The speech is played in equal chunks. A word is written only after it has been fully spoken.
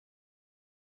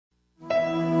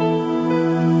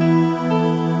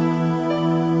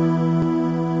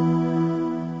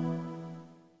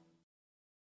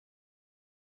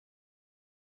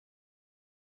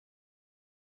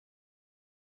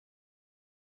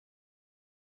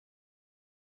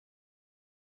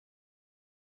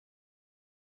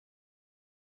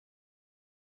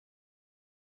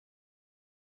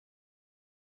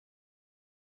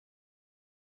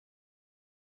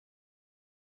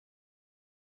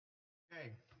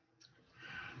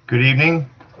Good evening.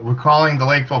 We're calling the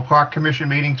Lakeville Park Commission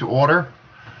meeting to order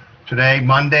today,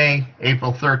 Monday,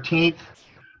 April 13th,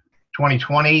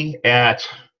 2020 at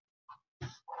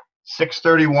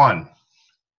 6:31.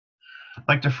 I'd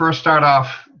like to first start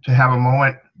off to have a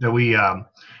moment that we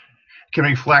can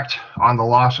reflect on the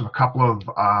loss of a couple of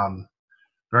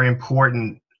very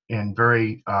important and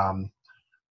very, I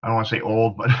don't want to say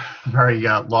old, but very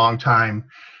long time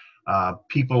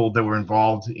people that were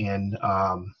involved in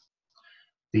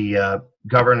the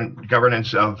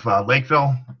governance of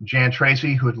Lakeville. Jan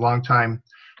Tracy, who was a longtime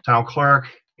town clerk,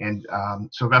 and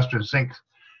Sylvester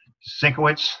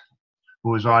Sinkowitz,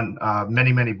 who was on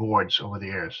many, many boards over the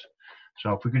years.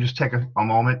 So if we could just take a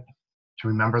moment to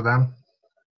remember them.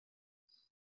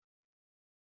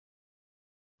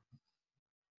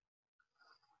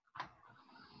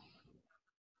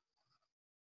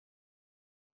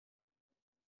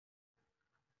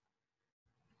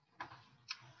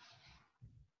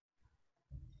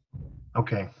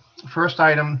 Okay, first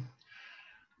item,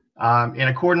 in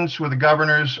accordance with the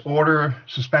governor's order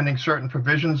suspending certain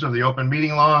provisions of the open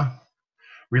meeting law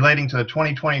relating to the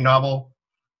 2020 novel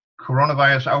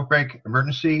coronavirus outbreak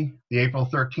emergency, the April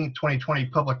 13th, 2020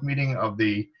 public meeting of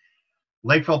the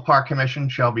Lakeville Park Commission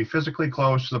shall be physically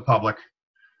closed to the public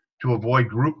to avoid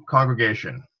group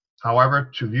congregation. However,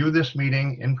 to view this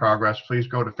meeting in progress, please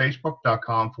go to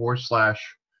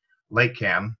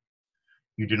facebook.com/LakeCAM.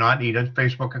 You do not need a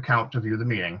Facebook account to view the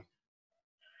meeting.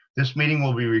 This meeting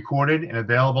will be recorded and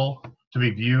available to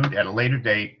be viewed at a later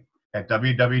date at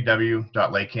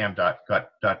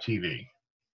www.lakecam.tv.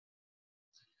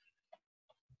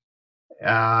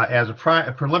 As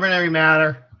a preliminary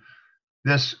matter,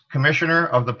 this commissioner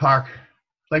of the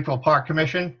Lakeville Park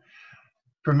Commission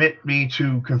permit me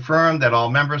to confirm that all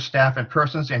members, staff, and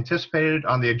persons anticipated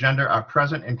on the agenda are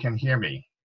present and can hear me.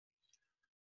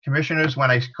 Commissioners,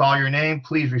 when I call your name,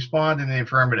 please respond in the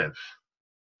affirmative.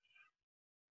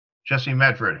 Jesse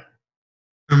Medford.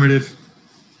 Affirmative.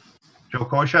 Joe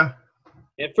Kosha.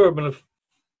 Affirmative.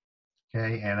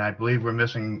 Okay, and I believe we're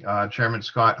missing Chairman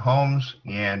Scott Holmes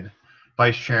and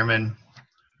Vice Chairman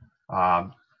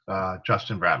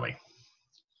Justin Bradley.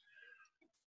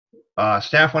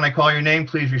 Staff, when I call your name,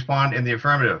 please respond in the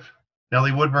affirmative.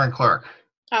 Nellie Woodburn, clerk.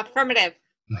 Affirmative.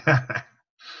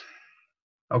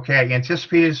 Okay,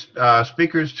 anticipated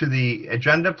speakers to the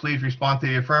agenda, please respond to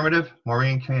the affirmative.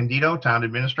 Maureen Candido, Town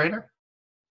Administrator.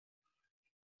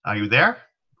 Are you there?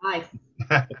 Aye.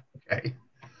 Okay.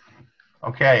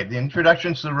 Okay, the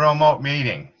introduction to the remote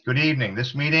meeting. Good evening.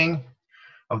 This meeting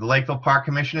of the Lakeville Park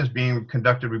Commission is being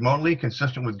conducted remotely,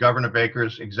 consistent with Governor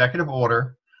Baker's executive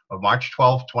order of March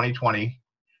 12, 2020,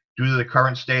 due to the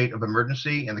current state of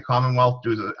emergency in the Commonwealth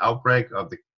due to the outbreak of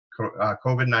the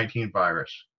COVID-19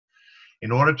 virus.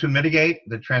 In order to mitigate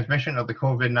the transmission of the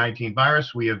COVID-19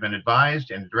 virus, we have been advised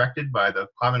and directed by the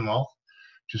Commonwealth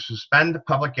to suspend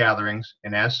public gatherings,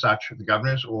 and as such, the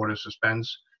governor's order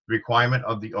suspends the requirement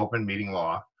of the open meeting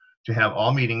law to have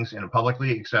all meetings in a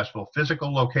publicly accessible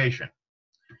physical location.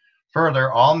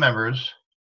 Further, all members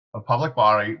of public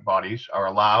bodies are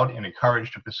allowed and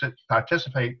encouraged to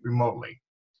participate remotely.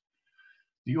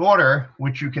 The order,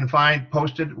 which you can find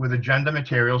posted with agenda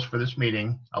materials for this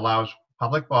meeting, allows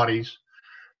public bodies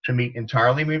to meet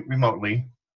entirely remotely,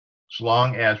 so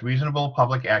long as reasonable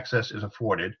public access is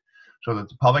afforded, so that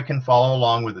the public can follow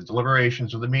along with the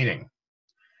deliberations of the meeting.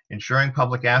 Ensuring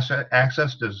public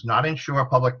access does not ensure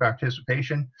public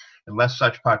participation unless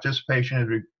such participation is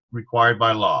required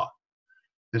by law.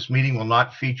 This meeting will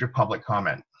not feature public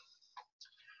comment.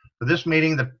 For this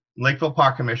meeting, the Lakeville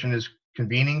Park Commission is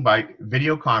convening by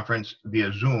video conference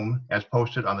via Zoom as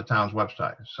posted on the town's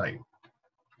website.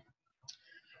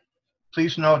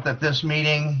 Please note that this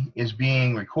meeting is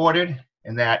being recorded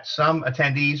and that some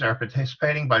attendees are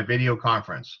participating by video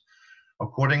conference.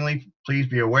 Accordingly, please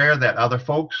be aware that other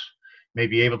folks may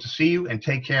be able to see you, and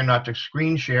take care not to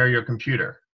screen share your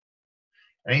computer.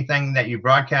 Anything that you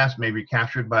broadcast may be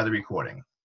captured by the recording.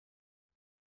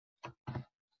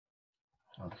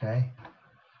 Okay.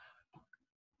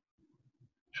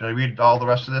 Should I read all the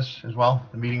rest of this as well?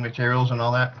 The meeting materials and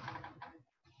all that?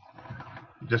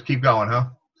 Just keep going, huh?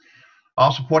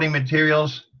 All supporting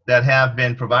materials that have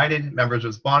been provided, members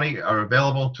of the body, are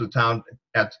available to the town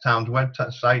at the town's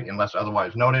website unless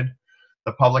otherwise noted.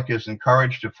 The public is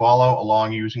encouraged to follow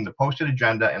along using the posted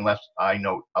agenda unless I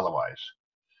note otherwise.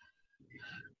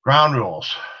 Ground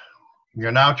rules. We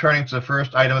are now turning to the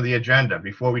first item of the agenda.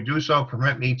 Before we do so,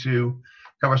 permit me to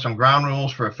cover some ground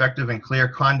rules for effective and clear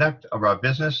conduct of our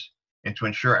business and to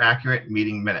ensure accurate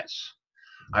meeting minutes.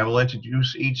 I will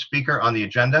introduce each speaker on the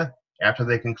agenda. After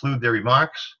they conclude their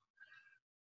remarks,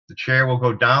 The chair will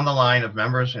go down the line of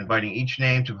members, inviting each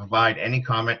name to provide any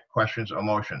comment, questions, or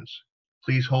motions.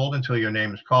 Please hold until your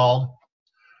name is called.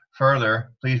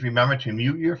 Further, please remember to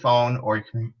mute your phone or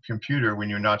your computer when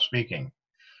you're not speaking.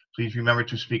 Please remember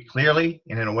to speak clearly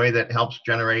and in a way that helps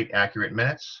generate accurate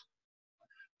minutes.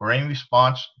 For any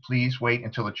response, please wait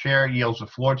until the chair yields the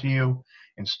floor to you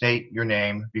and state your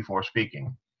name before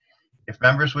speaking. If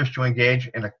members wish to engage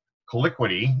in a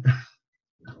colloquy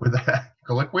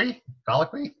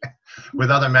with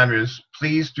other members,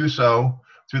 please do so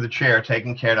through the chair,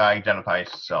 taking care to identify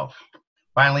itself.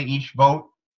 Finally, each vote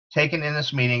taken in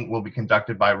this meeting will be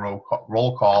conducted by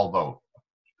roll call vote.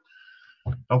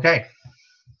 Okay.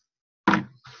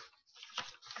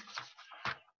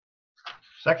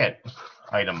 Second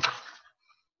item,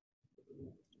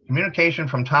 communication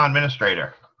from town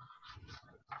administrator.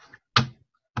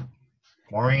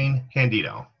 Maureen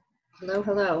Candido. Hello,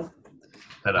 hello.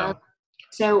 Hello.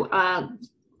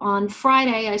 On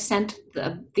Friday, I sent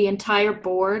the entire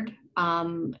board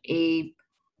a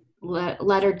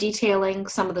letter detailing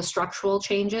some of the structural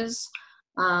changes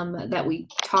that we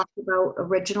talked about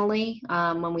originally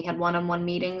when we had one-on-one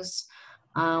meetings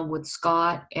with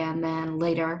Scott, and then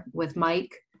later with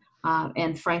Mike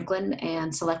and Franklin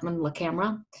and Selectman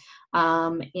LaCAM.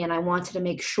 And I wanted to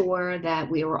make sure that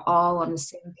we were all on the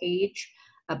same page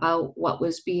about what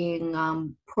was being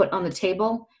put on the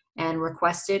table and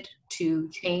requested to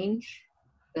change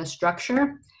the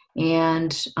structure.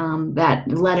 And that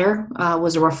letter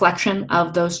was a reflection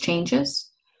of those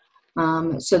changes.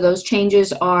 So those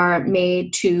changes are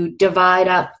made to divide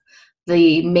up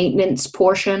the maintenance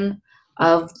portion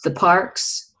of the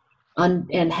parks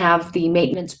and have the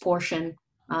maintenance portion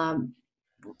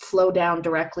flow down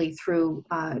directly through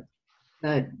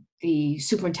the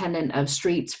superintendent of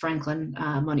streets, Franklin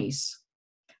monies.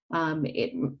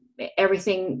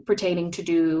 Everything pertaining to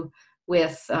do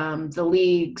with the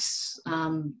leagues,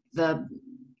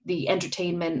 the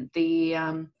entertainment, the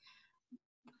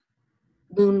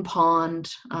Loon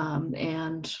Pond,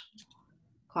 and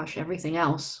gosh, everything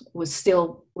else was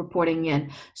still reporting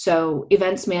in. So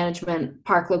events management,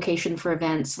 park location for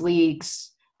events,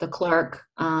 leagues, the clerk,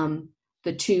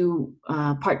 the two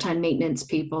part-time maintenance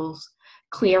people,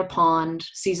 Clear Pond,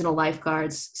 seasonal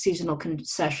lifeguards, seasonal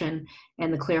concession,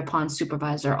 and the Clear Pond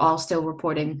supervisor, all still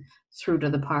reporting through to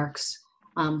the parks.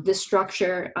 This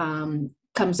structure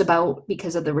comes about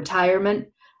because of the retirement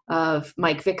of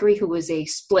Mike Vickery, who was a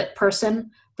split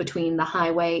person between the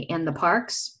highway and the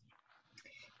parks.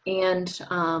 And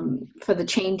for the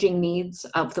changing needs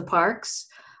of the parks,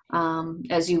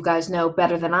 as you guys know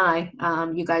better than I,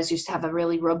 you guys used to have a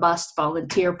really robust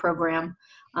volunteer program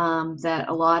that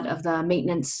a lot of the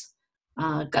maintenance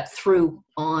got through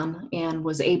on and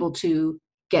was able to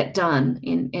get done.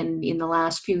 In the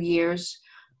last few years,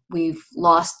 we've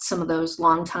lost some of those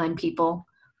longtime people,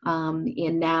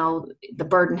 and now the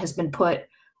burden has been put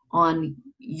on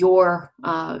your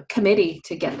committee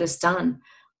to get this done.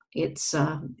 It's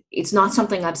not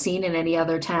something I've seen in any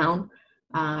other town.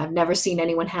 I've never seen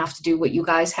anyone have to do what you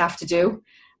guys have to do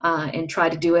and try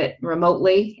to do it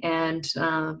remotely and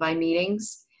by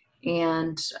meetings.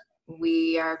 And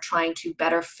we are trying to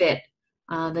better fit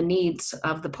the needs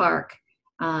of the park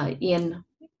in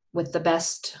with the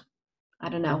best,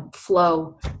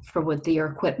 flow for what the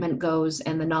equipment goes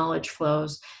and the knowledge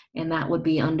flows. And that would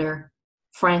be under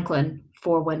Franklin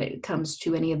for when it comes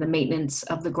to any of the maintenance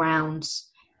of the grounds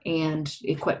and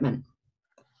equipment.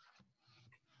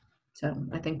 So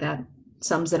I think that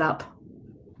sums it up.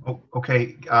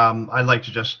 Okay, I'd like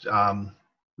to just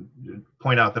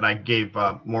point out that I gave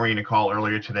Maureen a call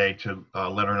earlier today to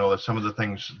let her know that some of the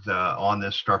things on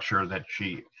this structure that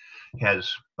she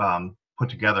has put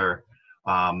together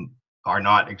are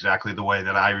not exactly the way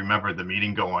that I remember the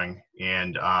meeting going.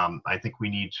 And I think we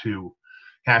need to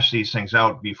hash these things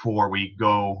out before we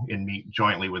go and meet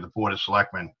jointly with the Board of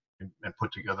Selectmen and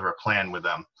put together a plan with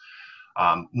them.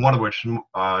 One of which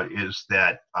is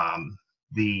that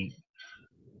the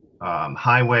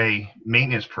highway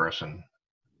maintenance person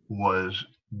was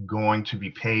going to be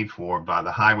paid for by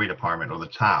the highway department or the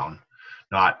town,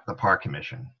 not the park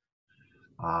commission.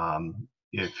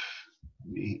 If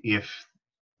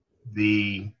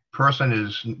the person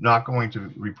is not going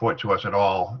to report to us at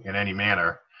all in any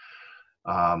manner,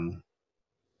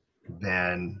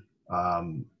 then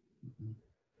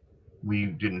we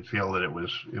didn't feel that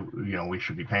we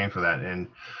should be paying for that. And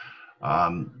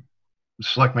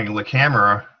Selectman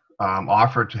LaCAM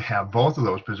offered to have both of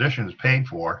those positions paid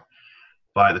for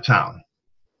by the town,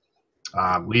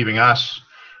 leaving us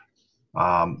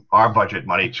our budget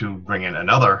money to bring in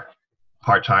another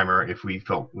part-timer if we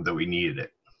felt that we needed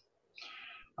it.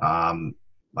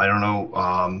 I don't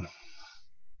know.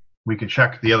 We could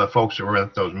check the other folks that were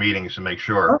at those meetings to make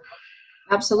sure.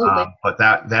 Absolutely. But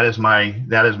that is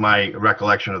my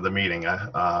recollection of the meeting.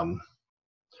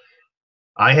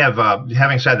 I have,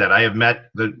 having said that, I have met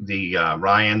the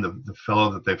Ryan, the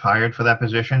fellow that they've hired for that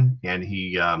position, and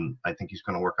I think he's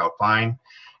going to work out fine.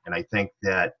 And I think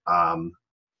that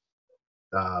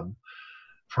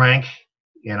Frank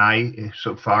and I,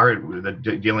 so far, the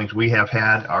dealings we have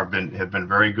had have been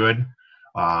very good.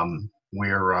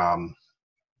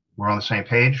 We're on the same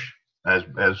page. As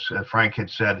Frank had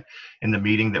said in the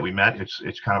meeting that we met,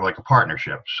 it's kind of like a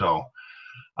partnership. So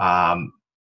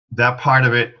that part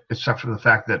of it, except for the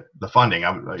fact that the funding,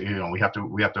 we have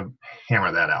to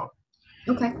hammer that out.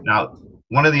 Okay. Now,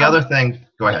 one of the other things,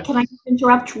 go ahead. Can I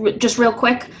interrupt just real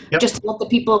quick? Yep. Just to let the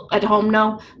people at home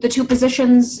know, the two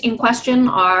positions in question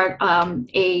are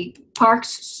a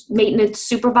parks maintenance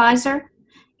supervisor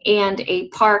and a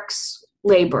parks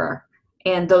laborer.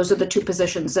 And those are the two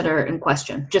positions that are in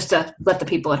question, just to let the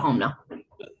people at home know.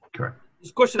 Correct.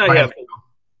 This question I have,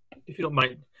 if you don't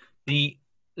mind, the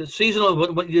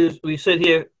seasonal, what we said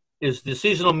here is the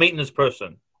seasonal maintenance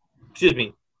person, excuse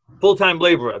me, full-time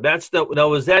laborer.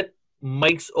 Was that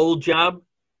Mike's old job?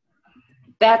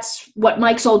 That's what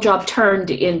Mike's old job turned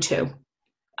into.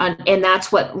 And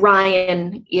that's what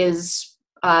Ryan is,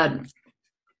 I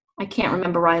can't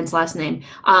remember Ryan's last name.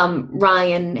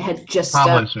 Ryan had just...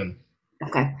 Tomlinson.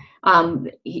 Okay.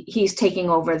 He's taking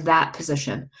over that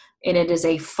position, and it is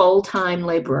a full-time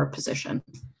laborer position.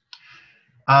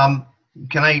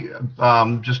 Can I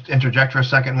just interject for a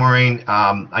second, Maureen?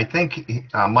 I think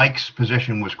Mike's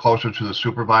position was closer to the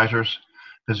supervisor's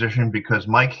position because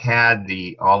Mike had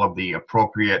all of the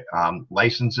appropriate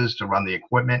licenses to run the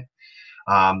equipment,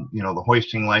 the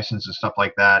hoisting license and stuff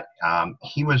like that.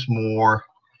 He was more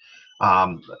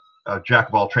a jack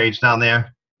of all trades down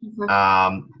there.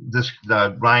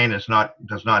 Mm-hmm. Ryan does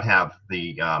not have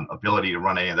the ability to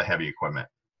run any of the heavy equipment.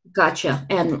 Gotcha.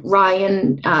 And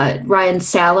Ryan's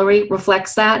salary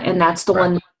reflects that, and that's the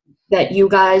one that you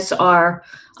guys are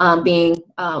being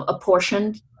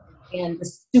apportioned, and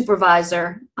the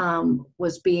supervisor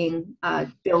was being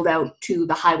billed out to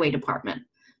the highway department.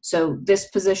 So this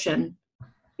position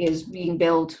is being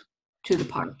billed to the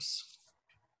parks.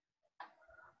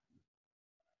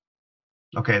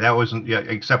 Okay, that wasn't,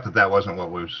 except that wasn't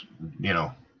what was,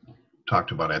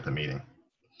 talked about at the meeting.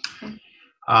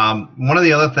 One of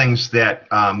the other things that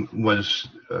was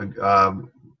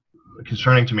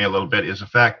concerning to me a little bit is the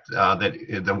fact that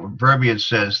the verbiage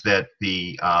says that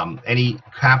any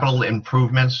capital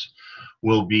improvements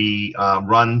will be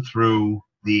run through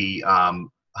the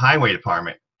highway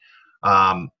department.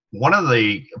 One of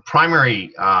the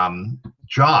primary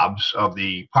jobs of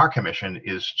the Park Commission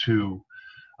is to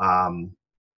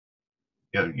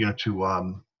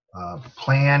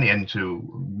plan and to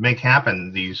make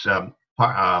happen these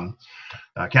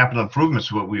capital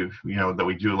improvements. What that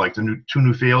we do, like the two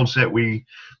new fields that we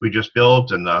just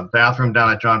built, and the bathroom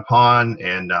down at John Pond,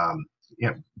 and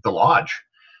the lodge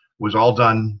was all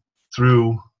done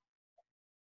through,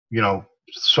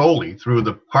 solely through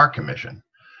the Park Commission.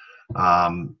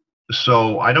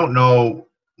 So I don't know,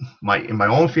 in my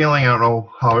own feeling, I don't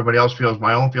know how everybody else feels.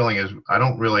 My own feeling is I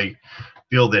don't really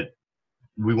feel that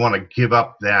we want to give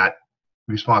up that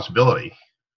responsibility.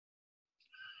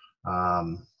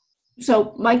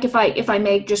 So, Mike, if I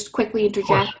may just quickly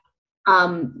interject,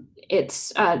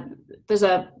 there's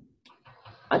a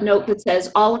note that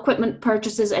says all equipment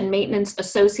purchases and maintenance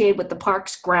associated with the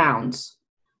park's grounds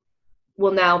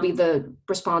will now be the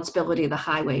responsibility of the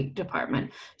highway department.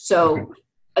 So,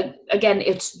 again,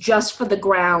 it's just for the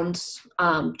grounds,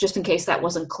 just in case that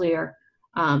wasn't clear.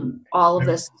 All of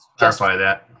this. Clarify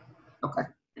that. Okay.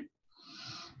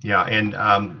 Yeah, and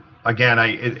again,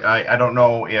 I don't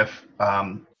know if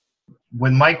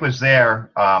when Mike was there,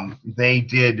 they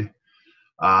did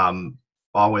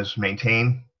always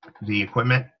maintain the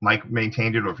equipment. Mike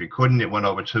maintained it, or if he couldn't, it went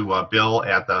over to Bill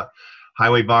at the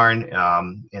highway barn,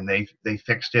 and they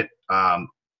fixed it. I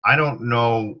don't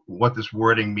know what this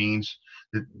wording means,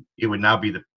 that it would now be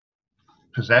the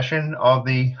possession of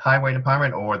the highway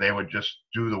department, or they would just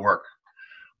do the work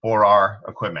for our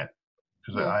equipment.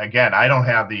 Because again, I don't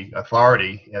have the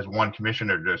authority as one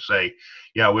commissioner to say,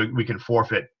 we can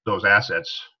forfeit those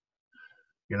assets,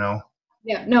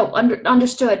 Yeah, no,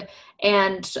 understood.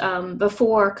 And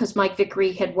before, because Mike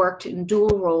Vickery had worked in dual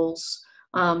roles,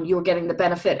 you were getting the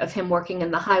benefit of him working in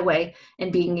the highway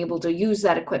and being able to use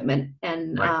that equipment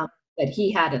and that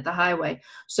he had at the highway.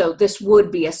 So this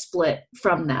would be a split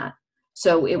from that.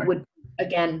 So it would,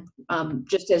 again,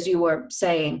 just as you were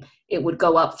saying, it would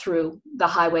go up through the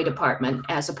highway department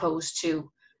as opposed to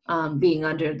being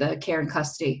under the care and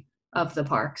custody of the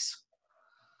parks.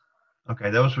 Okay,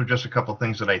 those were just a couple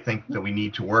things that I think that we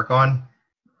need to work on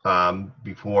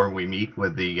before we meet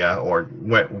with the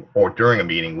or during a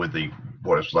meeting with the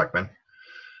Board of Selectmen.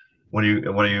 What do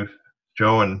you,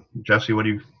 Joe and Jesse? What do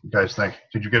you guys think?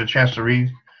 Did you get a chance to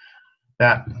read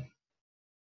that?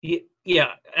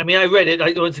 Yeah. I mean, I read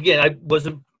it. Once again, I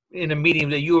wasn't in a meeting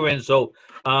that you were in, so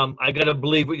I gotta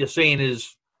believe what you're saying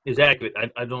is accurate.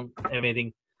 I don't have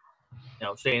anything,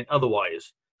 saying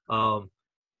otherwise.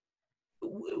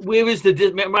 Where is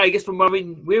I guess from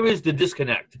Marvin, where is the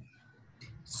disconnect?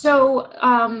 So,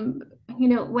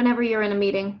 whenever you're in a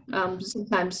meeting,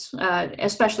 sometimes,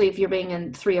 especially if you're being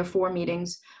in 3 or 4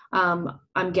 meetings,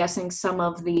 I'm guessing some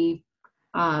of the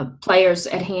players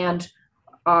at hand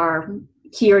are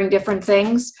hearing different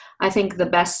things. I think the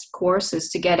best course is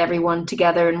to get everyone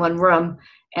together in one room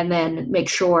and then make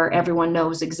sure everyone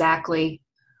knows exactly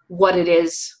what it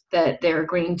is that they're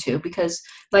agreeing to. Because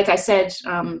like I said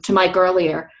to Mike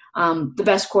earlier, the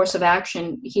best course of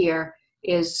action here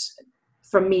is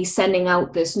from me sending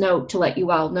out this note to let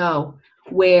you all know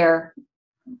where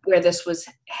this was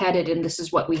headed and this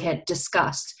is what we had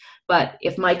discussed. But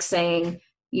if Mike's saying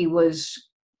he was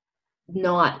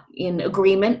not in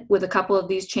agreement with a couple of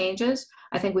these changes,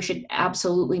 I think we should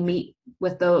absolutely meet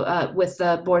with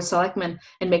the Board of Selectmen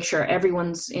and make sure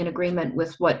everyone's in agreement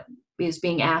with what is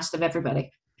being asked of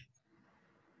everybody.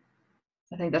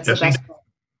 I think that's Jesse? the best. Do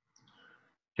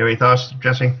you have any thoughts,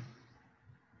 Jesse?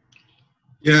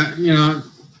 Yeah,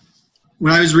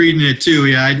 when I was reading it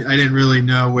too, I didn't really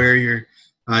know where your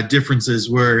differences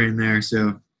were in there.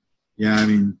 So, yeah, I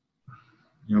mean,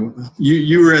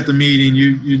 you were at the meeting,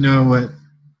 you know what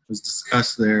was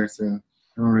discussed there. So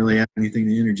I don't really have anything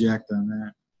to interject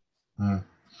on that.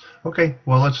 Okay,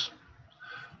 well, let's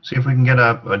see if we can get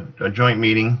a joint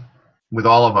meeting with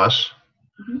all of us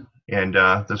and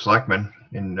the selectmen.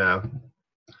 And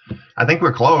I think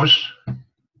we're close.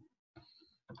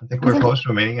 Close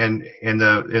to a meeting, and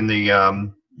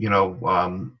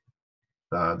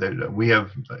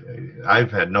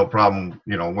I've had no problem,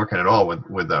 working at all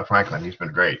with Franklin. He's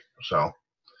been great, so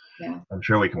yeah. I'm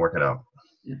sure we can work it out.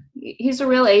 He's a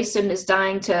real ace and is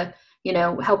dying to,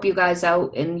 help you guys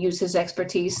out and use his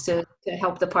expertise to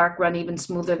help the park run even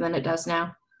smoother than it does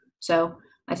now. So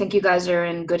I think you guys are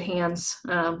in good hands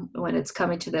when it's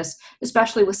coming to this,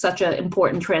 especially with such an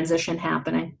important transition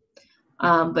happening.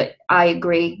 But I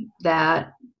agree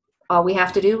that all we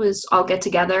have to do is all get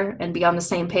together and be on the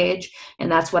same page.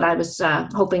 And that's what I was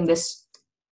hoping this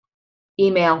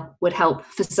email would help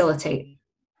facilitate.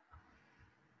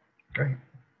 Great.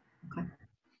 Okay.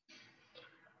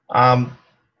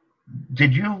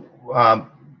 Did you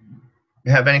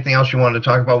have anything else you wanted to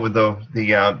talk about with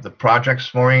the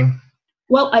projects, Maureen?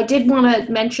 Well, I did want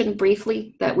to mention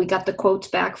briefly that we got the quotes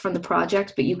back from the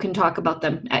project, but you can talk about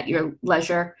them at your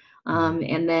leisure.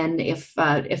 And then if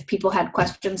people had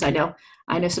questions, I know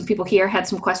some people here had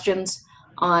some questions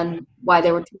on why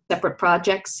there were 2 separate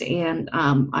projects, and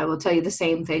I will tell you the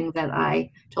same thing that I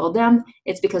told them.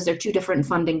 It's because they're 2 different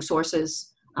funding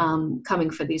sources coming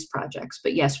for these projects.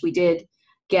 But yes, we did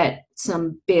get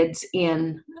some bids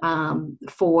in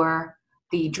for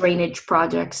the drainage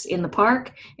projects in the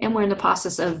park, and we're in the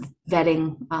process of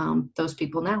vetting those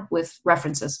people now with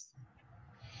references.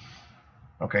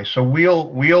 Okay, so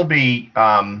we'll be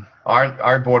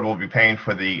our board will be paying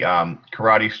for the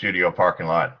karate studio parking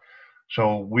lot,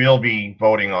 so we'll be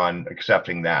voting on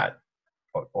accepting that,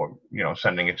 or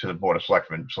sending it to the Board of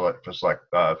Selectmen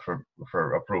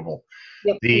for approval.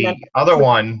 Yep. The other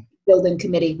one, building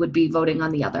committee would be voting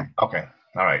on the other. Okay,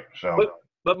 all right. So,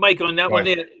 but Mike, on that one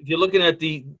there, if you're looking at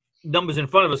the numbers in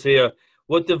front of us here,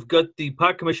 what they've got the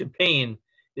park commission paying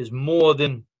is more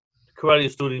than the karate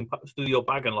studio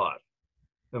parking lot.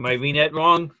 Am I reading that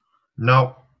wrong?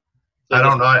 No, so I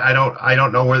don't know. I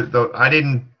don't know where I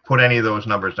didn't put any of those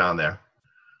numbers down there.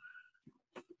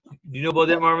 Do you know about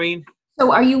that, Maureen?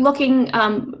 So are you looking,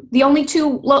 the only 2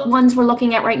 ones we're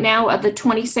looking at right now are the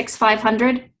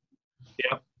 26,500?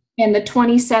 Yeah. And the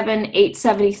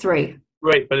 27,873.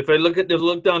 Right, but if I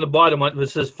look down the bottom, it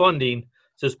says funding, it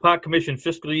says Park Commission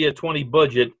fiscal year 20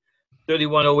 budget,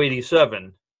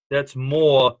 31,087. That's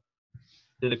more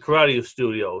than the karate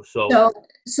studio.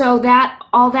 So that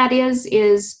all that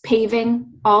is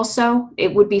paving. Also,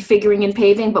 it would be figuring in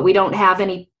paving, but we don't have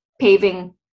any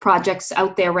paving projects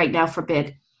out there right now for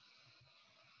bid.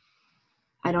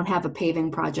 I don't have a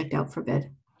paving project out for bid.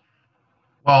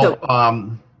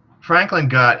 Well, Franklin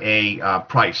got a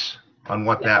price on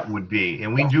what that would be,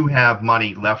 and we do have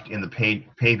money left in the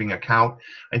paving account.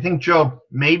 I think, Joe,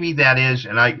 maybe that is,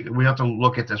 and we have to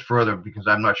look at this further because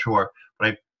I'm not sure,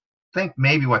 but think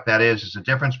maybe what that is the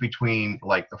difference between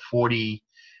like the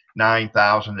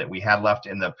 49,000 that we had left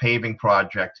in the paving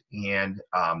project and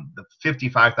the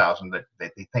 55,000 that they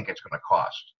think it's going to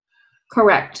cost.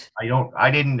 Correct.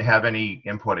 I didn't have any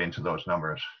input into those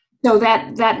numbers. So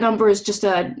that number is just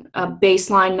a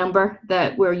baseline number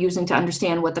that we're using to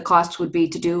understand what the cost would be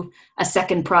to do a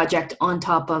second project on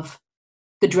top of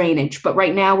the drainage. But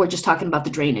right now we're just talking about the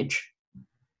drainage.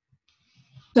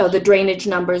 So the drainage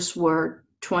numbers were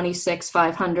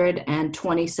 26,500 and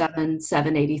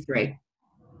 27,783.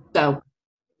 So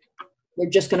we're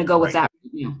just going to go with that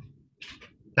right now.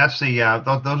 That's the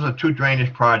those are two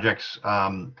drainage projects,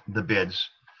 the bids,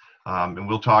 and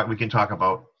we can talk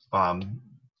about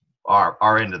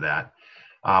our end of that.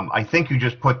 I think you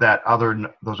just put those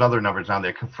other numbers on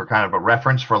there for kind of a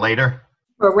reference for later.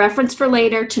 For reference for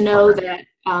later, to know Okay.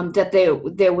 that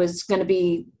there was going to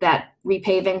be that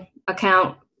repaving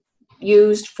account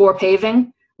used for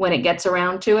paving when it gets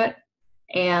around to it,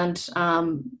 and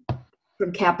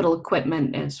from capital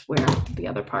equipment is where the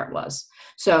other part was.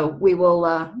 So we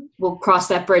will we'll cross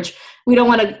that bridge. We don't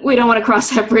want to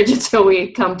cross that bridge until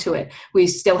we come to it. We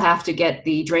still have to get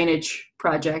the drainage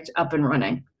project up and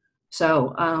running.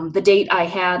 So the date I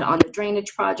had on the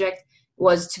drainage project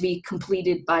was to be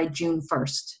completed by June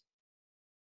 1st.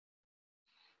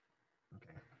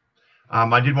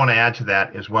 I did want to add to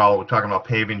that as well. We're talking about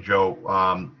paving, Joe.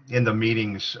 In the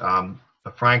meetings,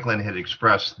 Franklin had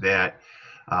expressed that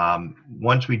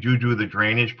once we do the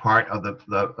drainage part of the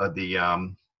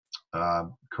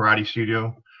karate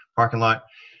studio parking lot,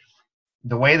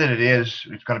 the way that it is,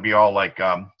 it's going to be all like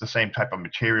the same type of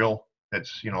material.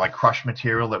 That's like crushed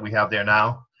material that we have there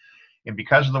now. And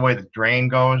because of the way the drain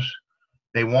goes,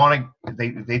 he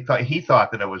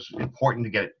thought that it was important to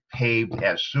get it paved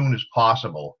as soon as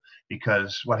possible,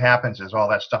 because what happens is all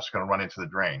that stuff's going to run into the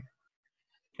drain.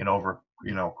 And over,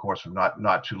 of course, of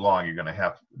not too long, you're going to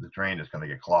have the drain is going to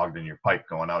get clogged and your pipe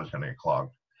going out is going to get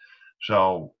clogged.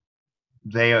 So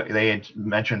they had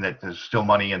mentioned that there's still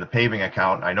money in the paving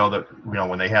account. I know that,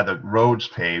 when they had the roads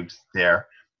paved there,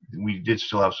 we did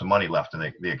still have some money left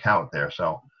in the account there.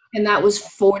 So. And that was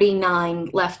 49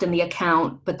 left in the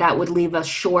account, but that would leave us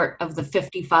short of the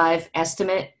 55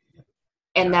 estimate.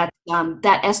 And that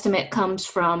estimate comes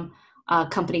from a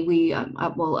company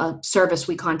a service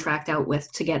we contract out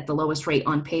with to get the lowest rate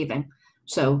on paving.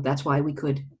 So that's why we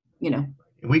could,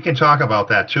 We can talk about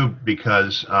that too,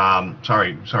 because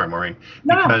sorry, Maureen,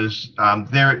 No. because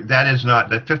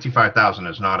that 55,000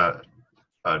 is not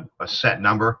a set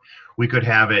number. We could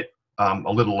have it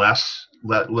a little less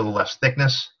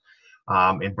thickness,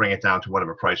 and bring it down to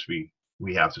whatever price we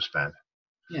have to spend.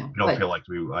 Yeah, I don't feel like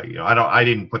I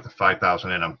didn't put the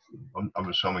 5,000 in. I'm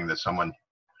assuming that someone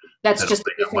that's just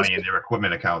they got money in their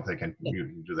equipment account, they can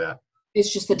do that.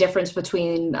 It's just the difference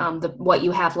between what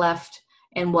you have left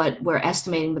and what we're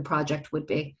estimating the project would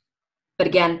be. But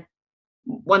again,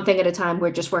 one thing at a time.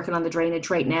 We're just working on the drainage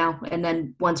right now, and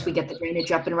then once we get the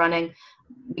drainage up and running,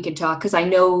 we can talk, because I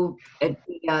know the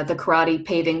karate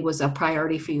paving was a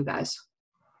priority for you guys.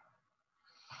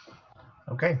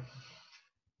 Okay.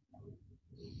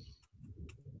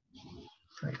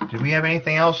 Great. Did we have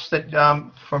anything else that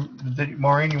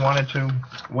Maureen, you wanted to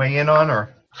weigh in on,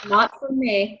 or? Not for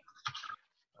me.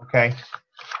 Okay.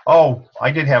 Oh,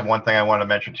 I did have one thing I wanted to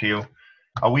mention to you.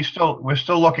 We're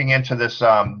still looking into this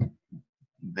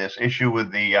this issue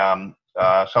with the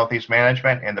Southeast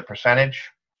Management and the percentage.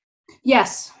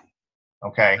 Yes.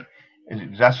 Okay.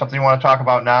 Is that something you want to talk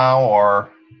about now, or?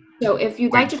 So if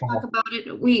you'd like to talk about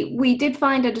it, we did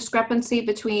find a discrepancy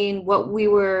between what we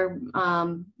were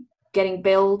getting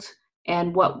billed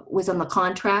and what was in the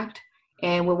contract,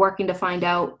 and we're working to find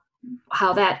out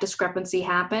how that discrepancy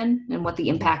happened and what the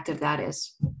impact of that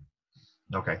is.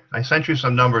 Okay. I sent you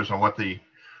some numbers on what the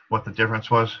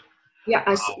difference was. Yeah,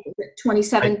 I see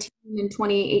 2017 and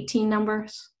 2018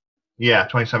 numbers. Yeah,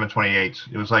 27, 28.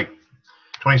 It was like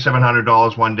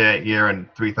 $2,700 one year and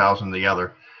 $3,000 the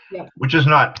other. Yeah. Which is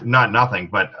not nothing,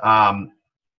 but I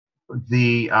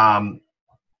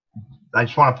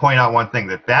just want to point out one thing,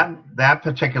 that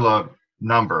particular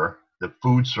number, the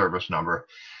food service number,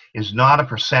 is not a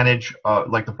percentage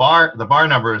like the bar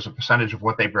number is a percentage of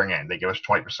what they bring in. They give us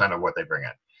 20% of what they bring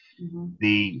in. Mm-hmm.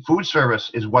 The food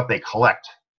service is what they collect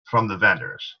from the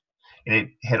vendors. And it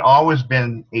had always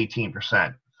been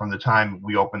 18% from the time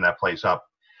we opened that place up.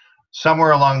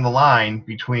 Somewhere along the line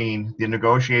between the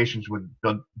negotiations with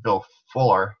Bill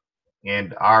Fuller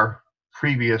and our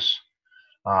previous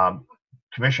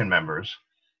commission members,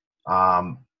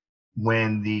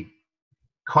 when the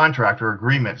contractor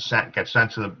agreement gets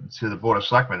sent to the Board of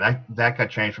Selectmen, that got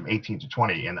changed from 18 to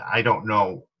 20, and I don't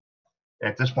know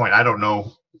at this point, I don't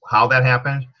know how that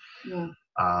happened. Yeah.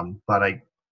 But I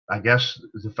guess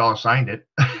the fellow signed it.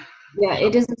 Yeah,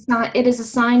 it is a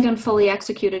signed and fully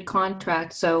executed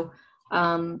contract. So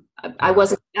I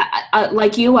wasn't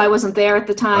like you. I wasn't there at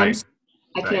the time. Right. So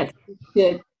I can't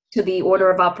speak to the order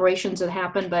of operations that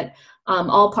happened, but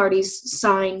all parties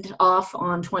signed off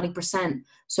on 20%.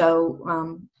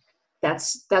 So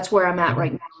that's where I'm at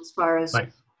right now as far as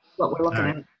Right. what we're looking All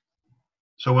right. at.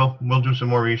 So we'll do some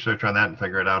more research on that and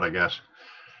figure it out, I guess.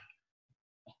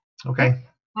 Okay.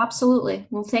 Absolutely.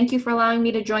 Well, thank you for allowing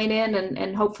me to join in,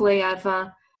 and hopefully I've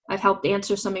helped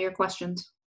answer some of your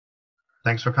questions.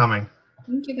 Thanks for coming.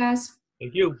 Thank you, guys.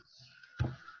 Thank you.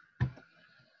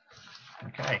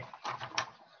 Okay.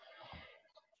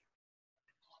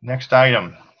 Next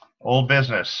item, old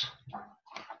business.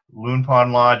 Loon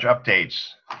Pond Lodge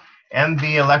updates and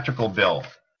the electrical bill.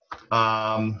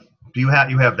 Do you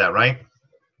have that, right?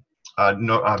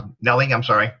 No, Nellie, I'm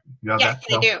sorry. You have Yes,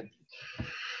 that? I do.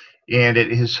 And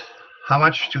it is how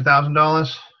much?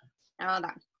 $2,000? Hold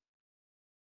on.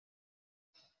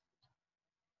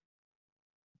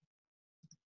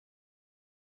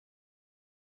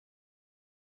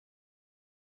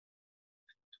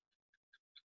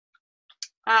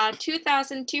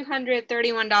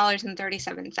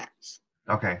 $2,231.37.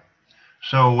 Okay.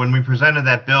 So when we presented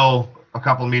that bill a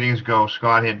couple of meetings ago,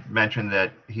 Scott had mentioned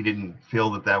that he didn't feel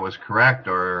that that was correct,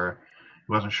 or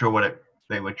he wasn't sure what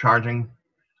they were charging.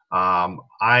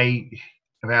 I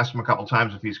have asked him a couple of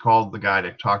times if he's called the guy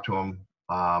to talk to him,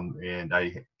 and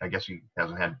I guess he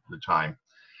hasn't had the time.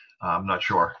 I'm not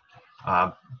sure,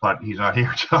 but he's not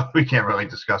here, so we can't really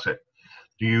discuss it.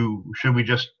 Should we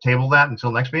just table that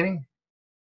until next meeting,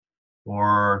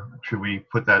 or should we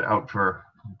put that out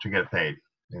to get paid?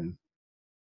 And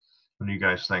what do you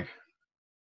guys think?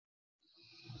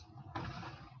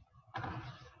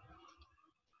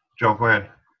 Joe, go ahead.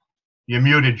 You're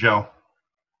muted, Joe.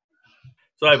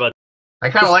 Sorry about I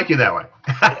kind of like you that way.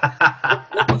 that.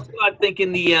 What was Scott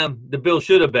thinking the bill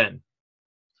should have been?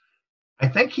 I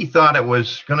think he thought it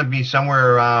was going to be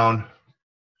somewhere around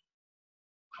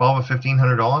 $1,200 or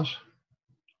 $1,500.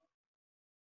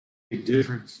 Big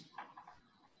difference.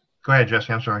 Go ahead,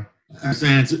 Jesse. I'm sorry. I'm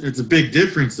saying it's a big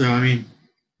difference, though. I mean,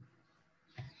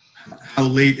 how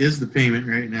late is the payment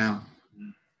right now?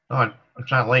 Oh, it's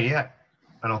not late yet.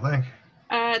 I don't think.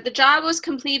 The job was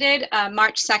completed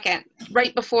March 2nd,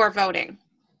 right before voting.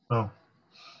 Oh, a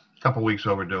couple weeks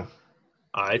overdue.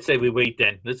 I'd say we wait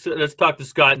then. Let's talk to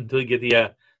Scott until we get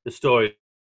the story.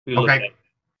 Okay.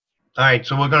 All right.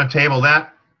 So we're going to table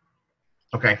that.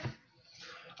 Okay.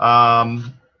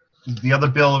 The other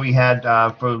bill we had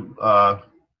well,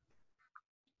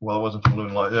 it wasn't for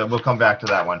Loon Lodge. We'll come back to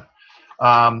that one.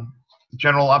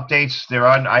 General updates.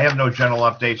 I have no general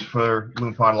updates for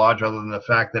Loon Pond Lodge other than the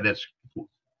fact that it's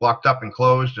locked up and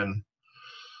closed, and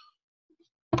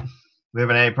we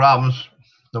haven't had any problems.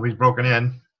 Nobody's broken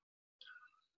in,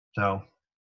 so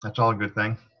that's all a good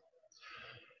thing.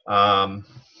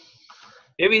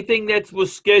 Everything that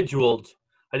was scheduled.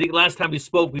 I think last time we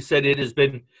spoke, we said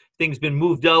things been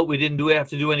moved out. We didn't have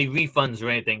to do any refunds or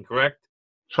anything, correct?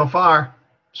 So far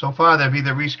they've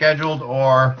either rescheduled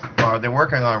or they're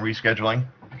working on rescheduling.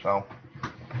 So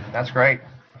that's great.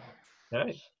 All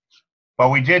right. But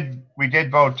we did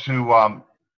vote to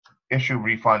issue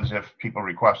refunds if people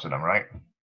requested them, right?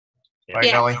 Yeah. Right,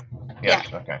 Yes. Nellie? Yes.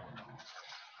 Yeah. Okay.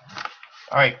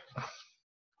 All right.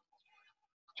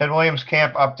 Ted Williams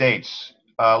Camp updates.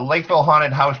 Lakeville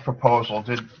Haunted House proposal.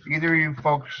 Did either of you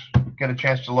folks get a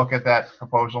chance to look at that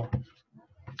proposal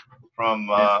from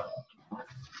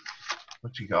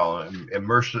what's he call it?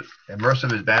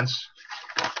 Immersive events?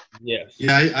 Yes.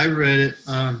 Yeah, I read it.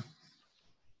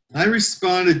 I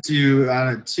responded to you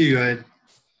on it too. I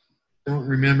don't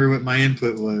remember what my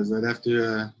input was. I'd have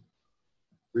to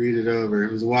read it over.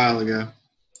 It was a while ago.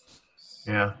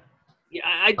 Yeah. Yeah,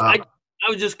 I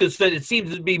was just concerned. It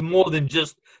seems to be more than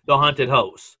just the haunted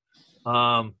house.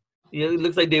 It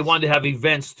looks like they wanted to have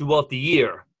events throughout the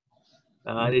year.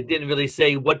 They didn't really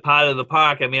say what part of the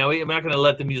park. I mean, I'm not going to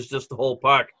let them use just the whole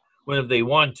park whenever they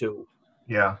want to.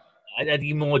 Yeah. I'd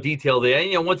need more detail there.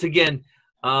 And, once again,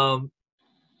 the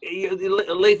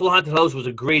Lakeville Haunted House was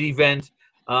a great event.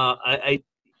 My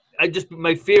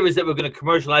fear is that we're going to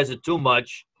commercialize it too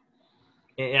much.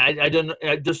 And I'm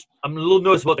a little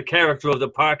nervous about the character of the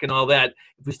park and all that.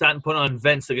 If we start putting on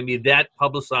events, they're going to be that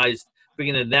publicized,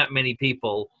 bringing in that many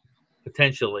people,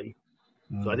 potentially.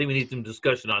 So I think we need some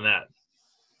discussion on that.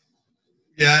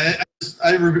 Yeah,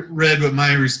 I read what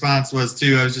my response was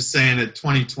too. I was just saying that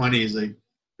 2020 is like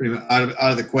pretty much out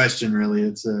of the question. Really,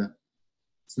 it's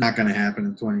not going to happen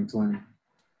in 2020.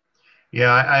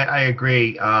 Yeah, I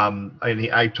agree.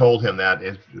 I told him that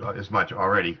as much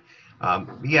already.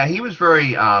 Yeah, he was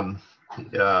very gung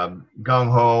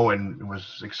ho and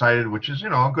was excited, which is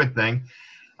a good thing.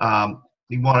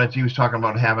 He was talking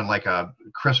about having like a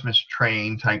Christmas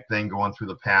train type thing going through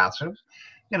the paths. And,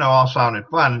 all sounded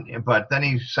fun. But then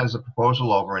he sends the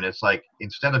proposal over, and it's like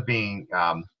instead of being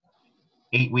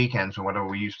 8 weekends or whatever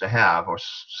we used to have, or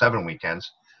 7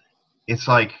 weekends, it's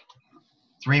like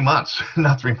 3 months.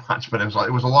 Not 3 months, but it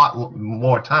was a lot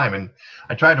more time. And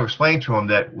I tried to explain to him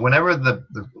that whenever the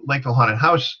Lakeville Haunted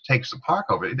House takes the park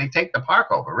over, they take the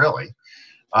park over, really.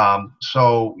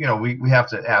 So we have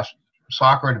to ask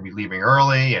soccer to be leaving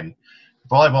early, and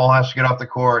volleyball has to get off the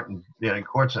court, and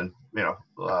courts, and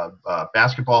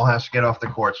basketball has to get off the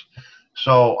courts.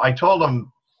 So I told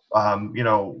him,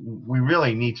 we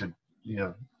really need to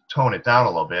tone it down a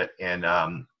little bit, and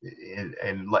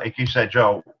like you said,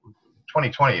 Joe,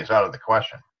 2020 is out of the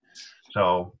question.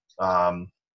 So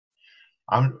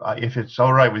if it's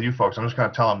all right with you folks, I'm just going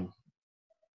to tell him,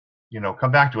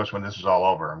 come back to us when this is all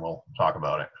over, and we'll talk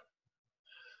about it.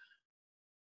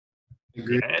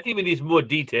 Yeah, I think we need some more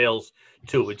details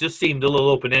too. It just seemed a little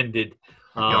open-ended.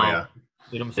 Yeah.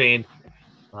 You know what I'm saying?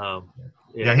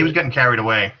 Yeah, he was getting carried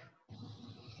away.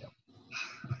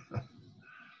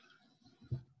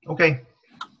 Okay.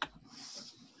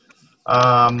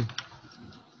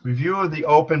 Review of the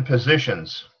open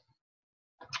positions.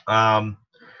 The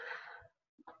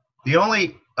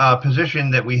only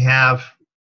position that we have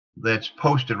that's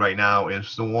posted right now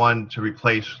is the one to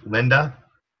replace Linda.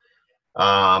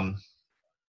 I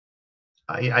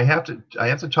have to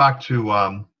talk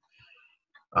to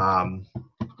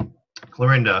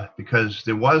Clorinda, because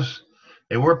they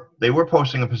were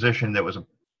posting a position that was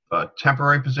a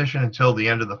temporary position until the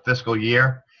end of the fiscal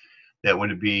year. That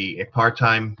would be a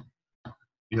part-time,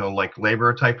 like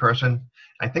laborer type person.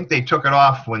 I think they took it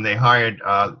off when they hired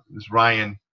this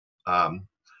Ryan for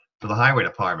the highway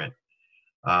department.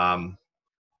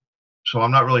 So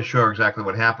I'm not really sure exactly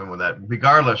what happened with that.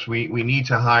 Regardless, we need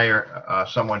to hire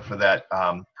someone for that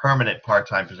permanent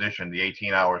part-time position, the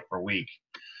 18 hours per week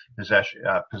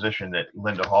position that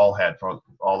Linda Hall had for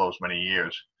all those many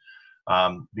years.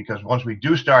 Because once we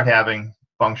do start having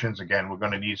functions again, we're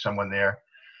going to need someone there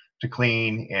to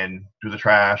clean and do the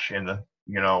trash and the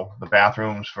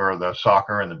bathrooms for the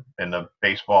soccer and the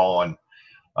baseball, and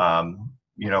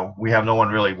we have no one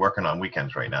really working on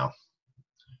weekends right now.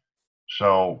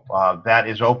 So that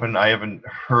is open. I haven't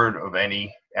heard of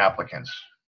any applicants.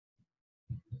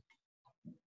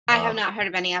 I have not heard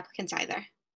of any applicants either.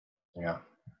 Yeah.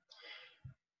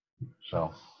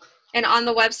 So. And on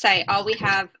the website, all we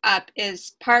have up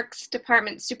is Parks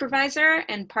Department Supervisor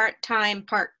and part-time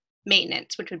park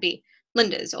maintenance, which would be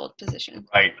Linda's old position.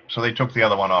 Right. So they took the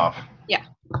other one off. Yeah.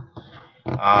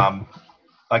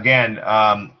 Again,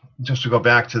 just to go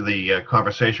back to the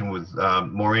conversation with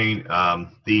Maureen,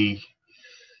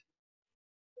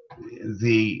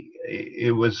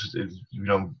 it was,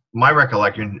 my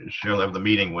recollection of the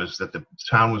meeting was that the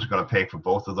town was going to pay for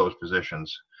both of those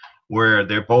positions, where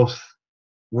they're both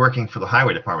working for the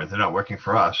highway department. They're not working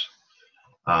for us.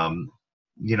 At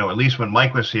least when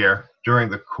Mike was here, during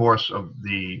the course of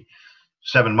the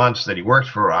 7 months that he worked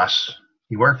for us,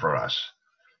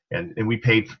 and we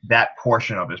paid that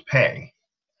portion of his pay.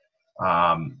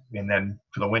 And then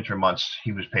for the winter months,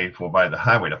 he was paid for by the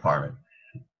highway department.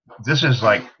 This is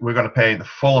like, we're going to pay the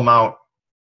full amount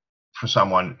for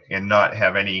someone and not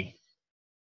have any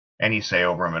say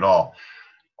over him at all.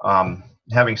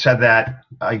 Having said that,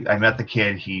 I met the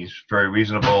kid. He's very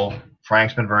reasonable.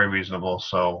 Frank's been very reasonable.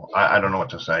 So I don't know what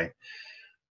to say.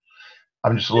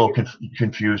 I'm just a little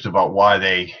confused about why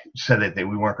they said that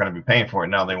we weren't going to be paying for it.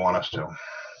 Now they want us to.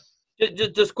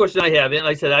 Just a question I have, and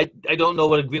like I said, I don't know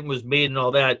what agreement was made and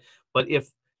all that, but if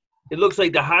it looks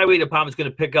like the highway department's going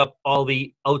to pick up all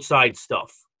the outside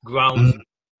stuff, grounds,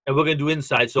 and we're going to do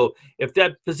inside. So if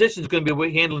that position is going to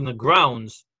be handling the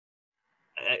grounds,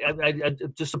 I'm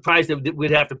just surprised that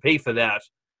we'd have to pay for that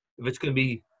if it's going to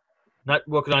be not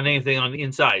working on anything on the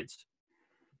insides.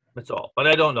 That's all. But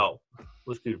I don't know.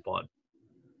 Let's keep it on.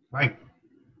 Right.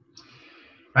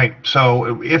 Right.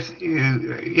 So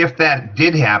if that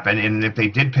did happen, and if they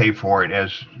did pay for it,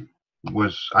 as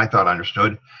was, I thought,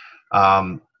 understood,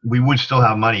 we would still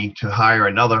have money to hire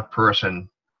another person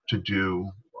to do,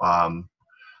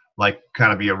 like,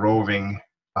 kind of be a roving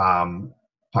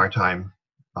part-time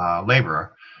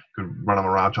laborer, could run them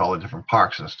around to all the different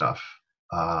parks and stuff.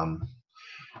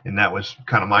 And that was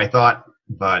kind of my thought,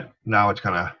 but now it's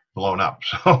kind of blown up.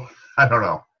 So I don't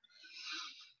know.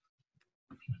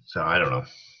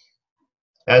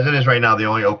 As it is right now, the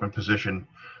only open position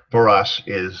for us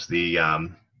is the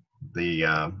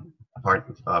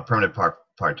permanent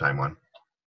part-time one.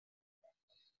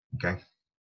 Okay.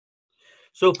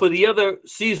 So for the other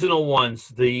seasonal ones,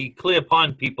 the Clear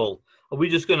Pond people, are we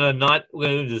just we're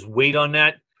gonna just wait on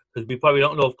that? Because we probably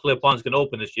don't know if Clear Pond's gonna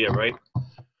open this year, right?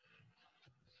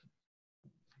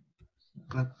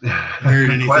 Heard Good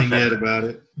anything question. yet about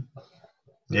it?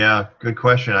 Yeah, good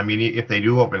question. I mean, if they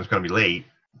do open, it's going to be late,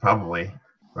 probably,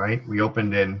 right? We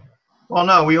opened in, well,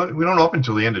 no, we don't open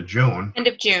until the end of June. End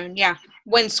of June, yeah,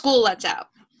 when school lets out.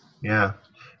 Yeah,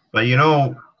 but you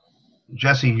know,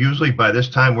 Jesse, usually by this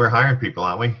time we're hiring people,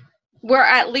 aren't we? We're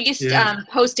at least Yeah.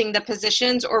 posting the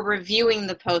positions or reviewing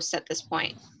the posts at this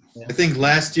point. I think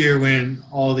last year when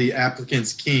all the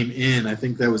applicants came in, I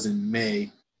think that was in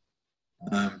May,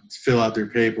 to fill out their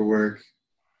paperwork.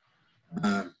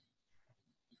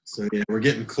 So yeah, we're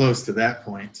getting close to that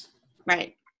point.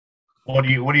 Right. What do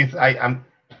you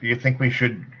do you think we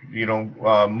should,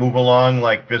 move along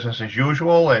like business as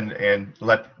usual and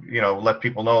let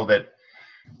people know that,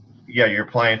 yeah, you're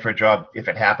applying for a job if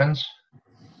it happens?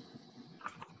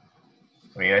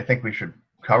 I mean, I think we should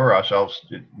cover ourselves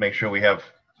to make sure we have,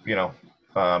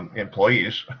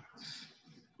 employees.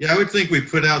 Yeah, I would think we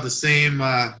put out the same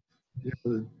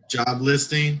job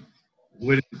listing.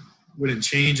 Wouldn't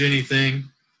change anything.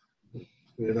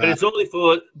 But it's only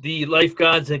for the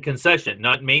lifeguards and concession,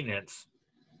 not maintenance.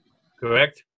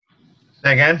 Correct?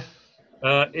 Say again?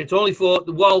 It's only for,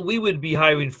 what we would be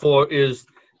hiring for is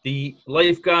the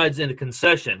lifeguards and the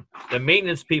concession. The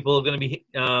maintenance people are going to be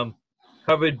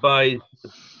covered by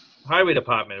the highway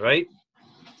department, right?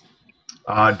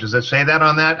 Does it say that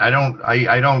on that?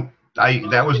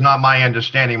 That was not my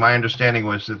understanding. My understanding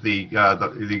was that the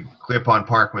Clear Pond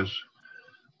Park was,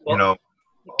 Well,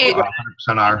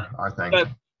 100% our thing.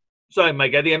 Sorry,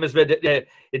 Mike, I think I misread that.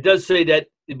 It does say that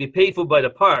it'd be paid for by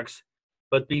the parks,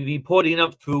 but be reporting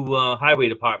up through highway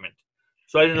department.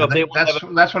 So I don't know if they want to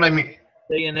have That's what I mean.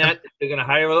 say in that, if they're going to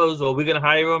hire those, or we're going to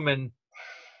hire them. And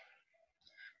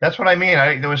That's what I mean.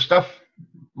 There was stuff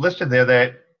listed there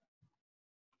that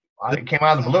came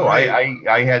out of the blue.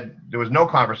 There was no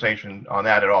conversation on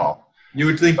that at all. You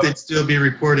would think they'd still be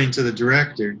reporting to the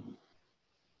director.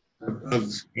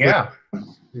 Yeah.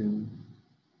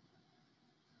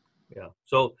 yeah,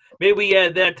 so maybe we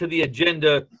add that to the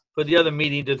agenda for the other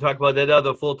meeting to talk about that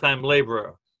other full-time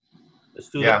laborer. Let's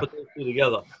do Yeah. put those two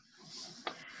together.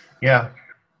 Yeah.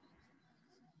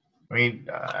 I mean,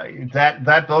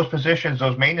 those positions,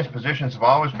 those maintenance positions, have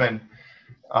always been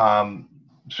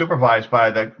supervised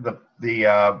by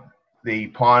the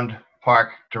pond park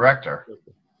director.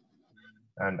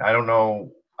 And I don't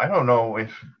know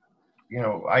if,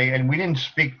 I didn't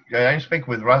speak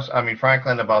with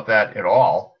Franklin about that at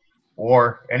all,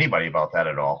 or anybody about that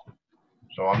at all.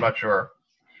 So I'm not sure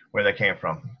where that came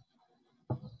from.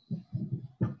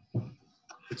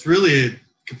 It's really a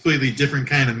completely different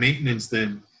kind of maintenance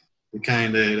than the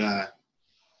kind at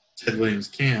Ted Williams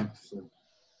Camp. So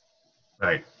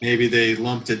Right. maybe they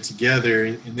lumped it together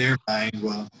in their mind.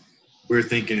 Well, we're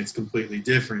thinking it's completely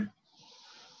different.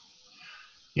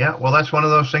 Yeah, well, that's one of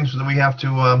those things that we have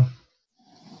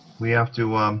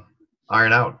to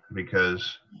iron out,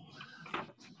 because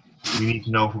we need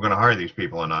to know if we're going to hire these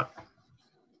people or not.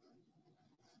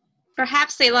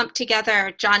 Perhaps they lumped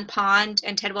together John Pond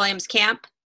and Ted Williams Camp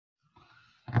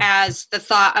as the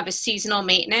thought of a seasonal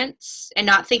maintenance and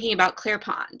not thinking about Clear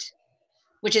Pond,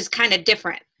 which is kind of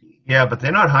different. Yeah, but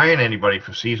they're not hiring anybody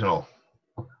for seasonal.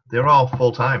 They're all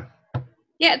full-time.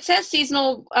 Yeah, it says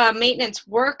seasonal maintenance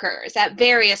workers at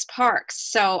various parks.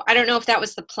 So I don't know if that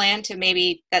was the plan to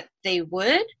maybe that they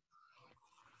would.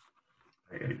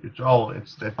 I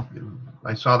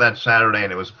saw that Saturday,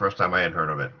 and it was the first time I had heard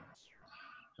of it.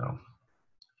 So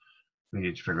we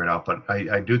need to figure it out. But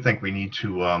I do think we need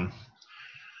to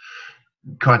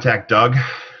contact Doug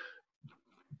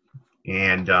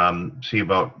and see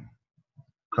about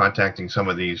contacting some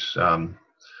of these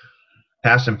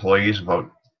past employees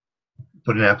about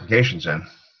putting applications in.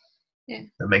 Yeah.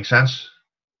 That makes sense?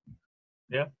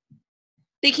 Yeah.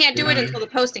 They can't do it until the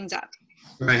posting's up.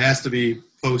 Right, it has to be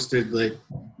posted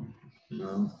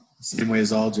same way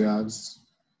as all jobs.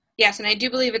 Yes, and I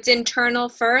do believe it's internal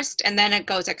first, and then it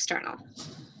goes external.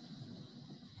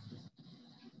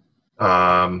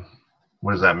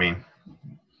 What does that mean?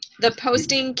 The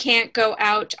posting can't go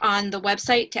out on the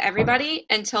website to everybody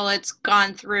until it's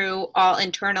gone through all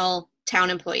internal town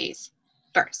employees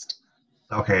first.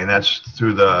 Okay, and that's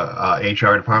through the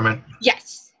HR department?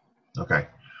 Yes. Okay.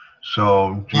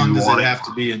 So How long does it have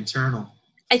to be internal?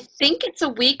 I think it's a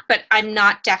week, but I'm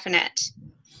not definite.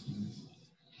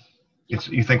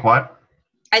 You think what?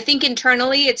 I think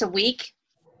internally it's a week.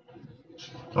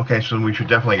 Okay, so we should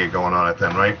definitely get going on it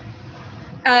then, right?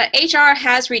 HR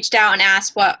has reached out and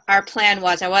asked what our plan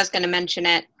was. I was going to mention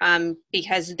it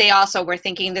because they also were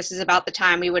thinking this is about the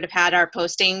time we would have had our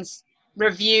postings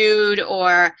reviewed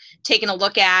or taken a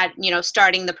look at,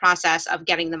 starting the process of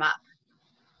getting them up.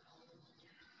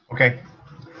 Okay.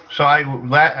 So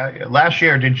last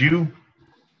year, did you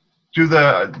do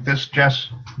this, Jess?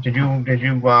 Did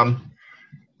you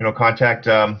contact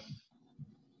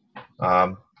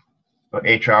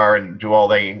HR and do all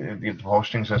the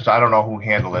postings and stuff? I don't know who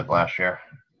handled it last year.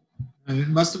 It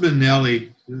must have been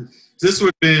Nellie. This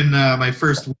would have been my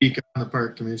first week on the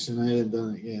park commission. I hadn't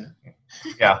done it yet.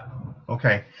 Yeah.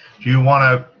 Okay. How do you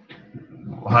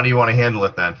want to handle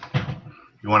it then?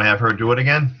 You want to have her do it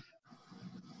again?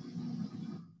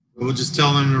 We'll just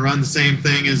tell them to run the same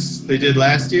thing as they did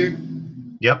last year.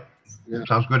 Yep. Yeah.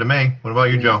 Sounds good to me. What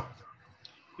about you, Joe?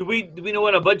 Do we know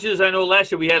what our budget is? I know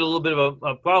last year we had a little bit of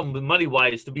a problem with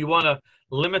money-wise. Do we want to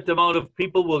limit the amount of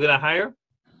people we're going to hire?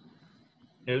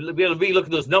 We'll be able to look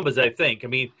at those numbers, I think. I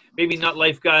mean, maybe not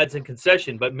lifeguards and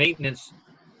concession, but maintenance.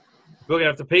 We're going to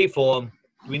have to pay for them.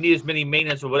 Do we need as many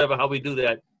maintenance or whatever, how we do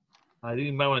that? I think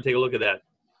you might want to take a look at that.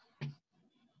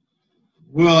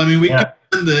 Well, I mean, we can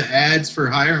run the ads for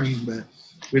hiring, but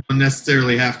we don't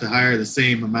necessarily have to hire the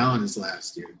same amount as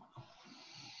last year.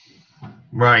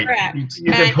 Right. Correct.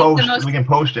 You can post. We can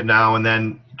post it now and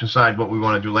then decide what we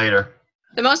want to do later.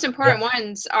 The most important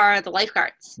ones are the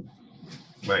lifeguards.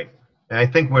 Right. And I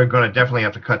think we're going to definitely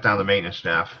have to cut down the maintenance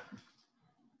staff.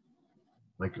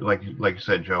 Like you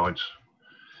said, Joe,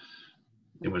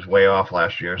 it was way off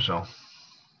last year. So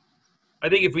I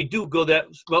think if we do go that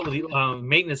well with the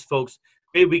maintenance folks,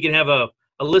 maybe we can have a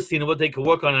listing of what they can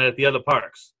work on at the other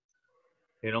parks.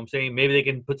 You know what I'm saying? Maybe they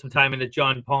can put some time into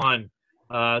John Pond,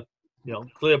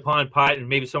 Clear Pond Part, and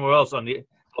maybe somewhere else on the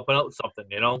helping out with something,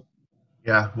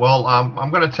 Yeah. Well, I'm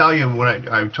going to tell you when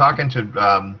I'm talking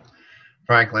to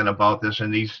Franklin about this,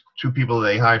 and these two people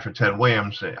they hired for Ted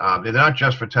Williams, they're not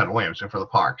just for Ted Williams, they're for the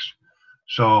parks.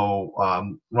 So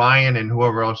Ryan and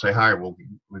whoever else they hire will be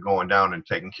going down and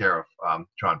taking care of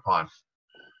John Pond.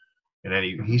 And then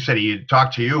he said he had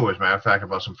talked to you, as a matter of fact,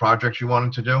 about some projects you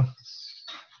wanted to do.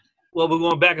 Well, we're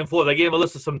going back and forth. I gave him a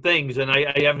list of some things, and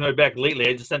I haven't heard back lately.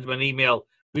 I just sent him an email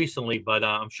recently, but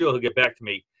I'm sure he'll get back to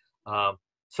me.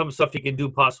 Some stuff he can do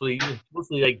possibly,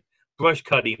 mostly like brush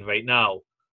cutting right now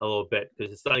a little bit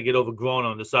because it's starting to get overgrown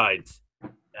on the sides.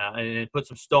 And then put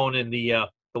some stone in the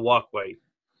walkway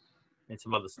and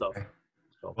some other stuff.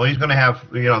 So. Well, he's going to have,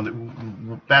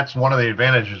 that's one of the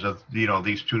advantages of,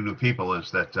 these two new people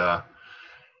is that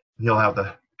he'll have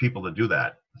the people to do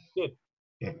that. Good.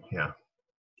 Yeah.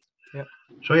 Yep.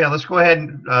 So, let's go ahead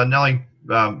and, Nellie,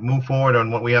 move forward on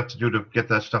what we have to do to get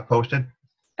that stuff posted.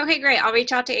 Okay, great. I'll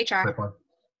reach out to HR.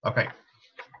 Okay.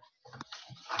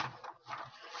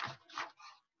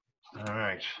 All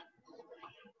right.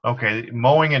 Okay,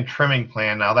 mowing and trimming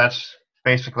plan. Now, that's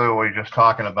basically what we were just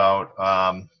talking about.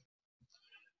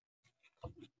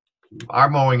 Our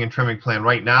mowing and trimming plan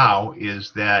right now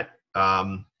is that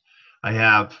I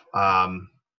have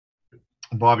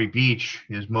Bobby Beach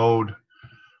has mowed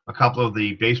a couple of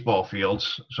the baseball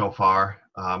fields so far.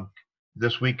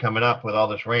 This week coming up with all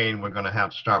this rain, we're going to have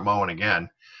to start mowing again.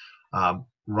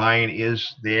 Ryan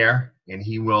is there, and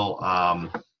he will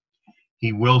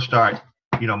start,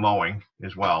 mowing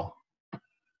as well.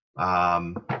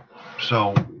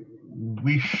 So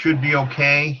we should be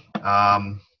okay.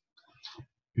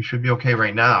 We should be okay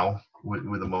right now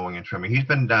with the mowing and trimming. He's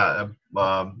been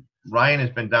Ryan has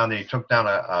been down there. He took down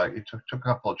took a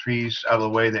couple of trees out of the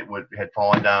way that had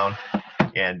fallen down,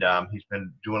 and he's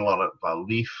been doing a lot of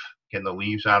getting the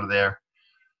leaves out of there.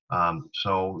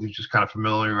 So he's just kind of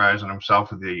familiarizing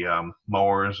himself with the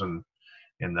mowers and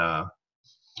the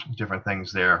different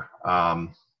things there.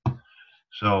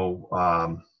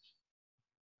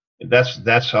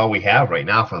 That's all we have right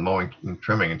now for the mowing and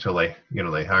trimming until they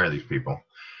hire these people.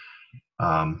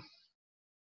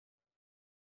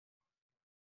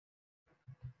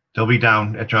 They'll be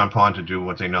down at John Pond to do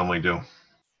what they normally do.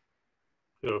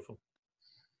 Beautiful.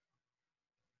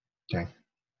 Okay.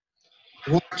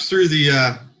 Walked through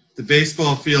the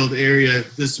baseball field area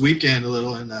this weekend a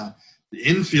little, and the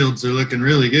infields are looking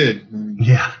really good.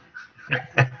 Yeah.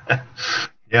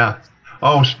 Yeah.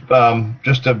 Oh,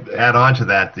 just to add on to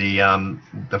that,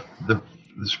 the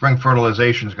spring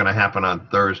fertilization is going to happen on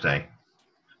Thursday,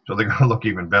 so they're going to look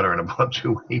even better in about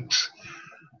 2 weeks.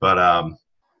 But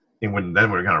then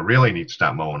we're going to really need to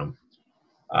stop mowing them.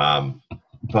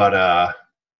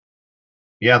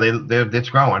 Yeah, it's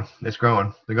growing. It's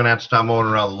growing. They're going to have to stop mowing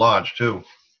around the lodge too.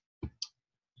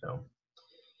 So,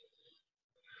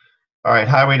 All right,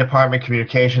 Highway Department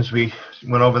communications, we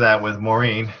went over that with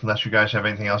Maureen, unless you guys have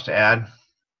anything else to add.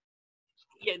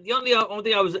 Yeah, the only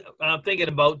thing I was thinking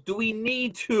about, do we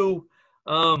need to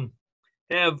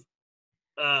have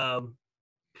how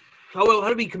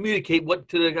do we communicate what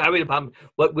to the highway department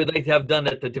what we'd like to have done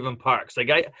at the different parks?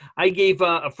 Like I gave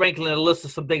Franklin a list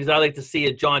of some things I'd like to see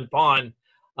at John Pond.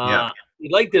 Yeah. He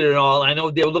liked it and all. I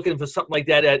know they were looking for something like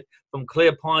that from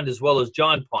Clear Pond as well as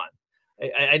John Pond.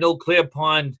 I know Clear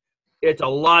Pond, it's a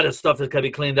lot of stuff that's got to be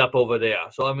cleaned up over there.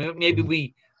 So I mean, maybe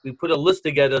we put a list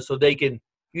together so they can at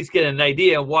least get an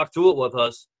idea and walk through it with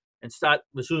us and start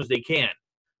as soon as they can.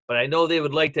 But I know they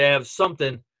would like to have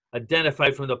something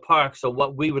identified from the park, so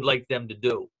what we would like them to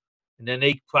do, and then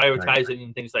they prioritize it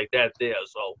and things like that there.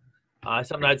 So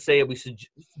something I'd say we should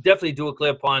definitely do a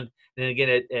Clear Pond, and then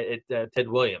again at Ted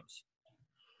Williams.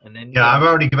 And then Yeah, I've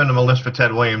already given him a list for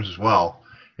Ted Williams as well,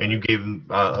 and you gave him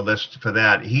a list for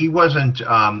that. He wasn't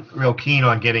real keen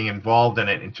on getting involved in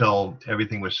it until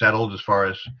everything was settled as far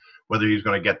as whether he was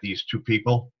going to get these two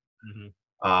people,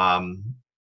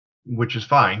 which is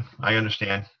fine. I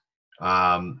understand.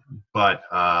 But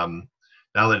now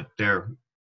that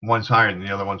one's hired and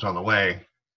the other one's on the way,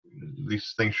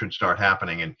 these things should start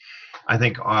happening. And I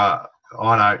think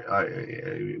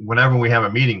whenever we have a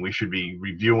meeting, we should be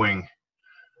reviewing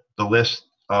the list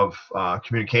of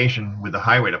communication with the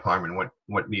highway department,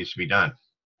 what needs to be done.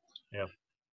 Yeah.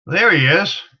 There he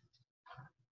is.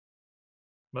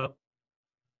 Well,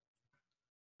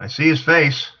 I see his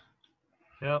face.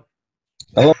 yeah.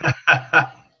 Hello,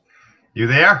 You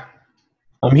there?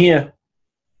 I'm here.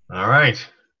 All right.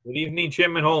 Good evening,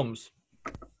 Chairman Holmes.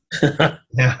 You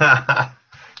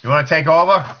want to take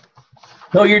over?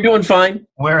 No, you're doing fine.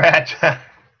 We're at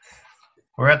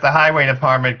the highway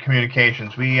department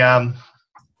communications. We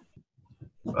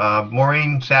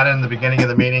Maureen sat in the beginning of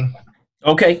the meeting,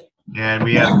 Okay. and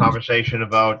we had a conversation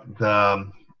about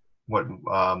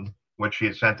what she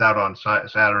had sent out on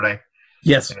Saturday,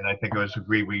 Yes. and I think it was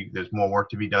agreed there's more work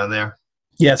to be done there.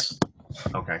 Yes.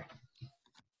 Okay.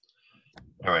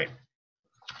 All right.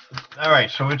 All right.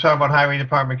 So we're talking about highway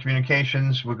department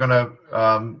communications. We're gonna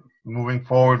moving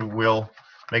forward, we'll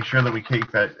make sure that we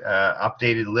keep an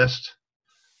updated list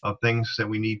of things that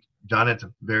we need done at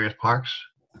the various parks.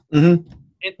 Mm-hmm.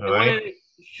 And All right.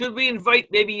 should we invite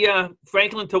maybe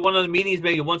Franklin to one of the meetings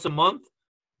maybe once a month?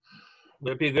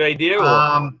 Would that be a good idea?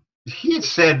 Or? He had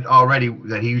said already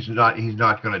that he's not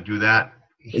going to do that.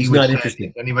 He's would not send, interested.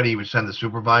 if anybody, he would send the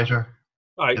supervisor.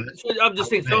 All right. So I'm just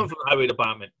saying someone from the highway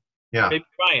department. Yeah. Maybe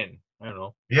Brian. I don't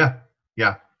know. Yeah.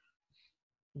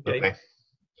 Okay.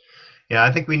 Yeah,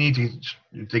 I think we need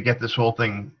to get this whole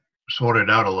thing sorted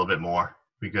out a little bit more,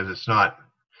 because it's not,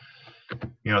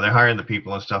 they're hiring the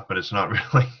people and stuff, but it's not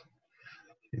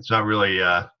really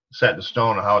set in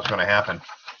stone on how it's going to happen.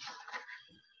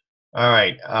 All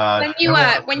right.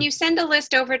 When you send a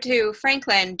list over to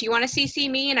Franklin, do you want to CC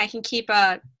me and I can keep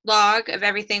a log of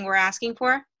everything we're asking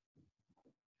for?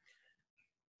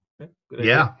 Okay, good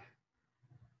idea. Yeah.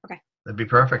 Okay. That'd be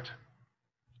perfect.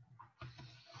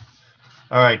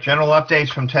 All right. General updates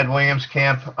from Ted Williams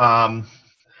camp.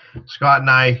 Scott and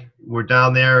I were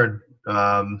down there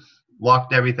and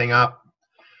locked everything up.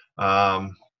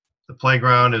 The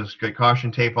playground has got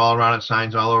caution tape all around it,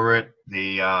 signs all over it.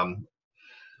 The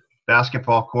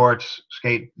basketball courts,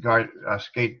 skate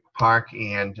park,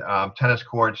 and tennis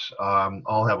courts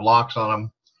all have locks on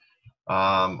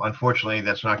them. Unfortunately,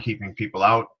 that's not keeping people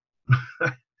out.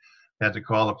 Had to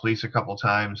call the police a couple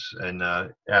times and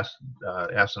ask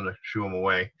them to shoo them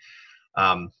away.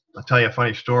 I'll tell you a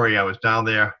funny story. I was down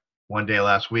there one day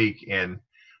last week, and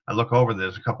I look over,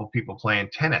 there's a couple people playing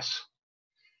tennis.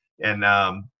 And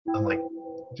I'm like,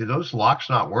 did those locks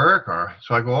not work?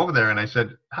 So I go over there and I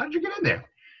said, how did you get in there?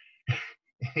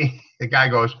 The guy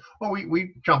goes, oh,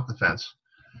 we jumped the fence.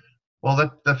 Well,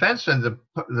 the fence and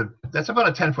that's about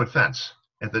a 10-foot fence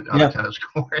on the tennis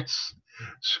courts.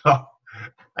 So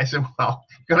I said, well,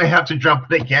 you're going to have to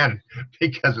jump it again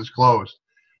because it's closed.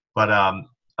 But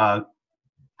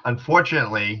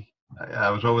unfortunately, I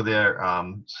was over there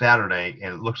Saturday,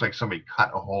 and it looks like somebody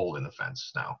cut a hole in the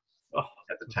fence now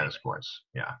at the tennis courts.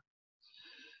 Yeah.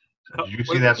 So did you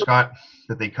see that, Scott,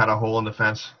 that they cut a hole in the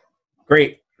fence?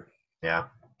 Great. Yeah.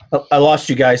 I lost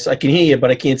you guys. I can hear you,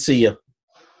 but I can't see you.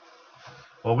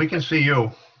 Well, we can see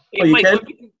you. Oh, you can?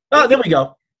 Oh, there we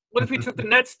go. What if we took the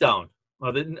nets down?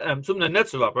 Well, I'm assuming the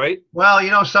nets are up, right?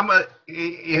 Well, some of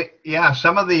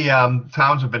the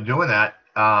towns have been doing that.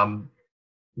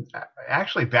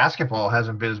 Actually, basketball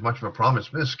hasn't been as much of a problem. It's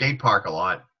been a skate park a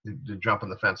lot. To jump on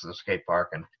the fence of the skate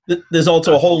park, and there's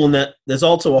also a hole in that. There's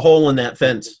also a hole in that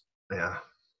fence. Yeah.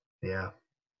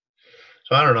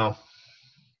 So I don't know.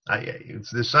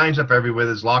 There's signs up everywhere.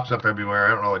 There's locks up everywhere. I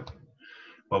don't know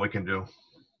what we can do.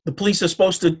 The police are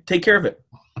supposed to take care of it.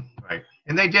 Right.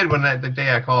 And they did the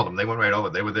day I called them. They went right over.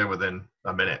 They were there within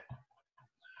a minute.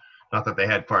 Not that they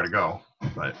had far to go,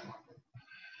 but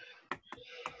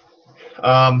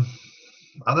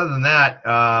other than that,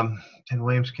 Ted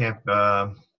Williams Camp,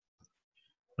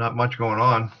 not much going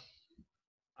on.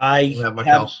 I Don't have much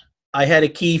else. I had a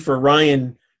key for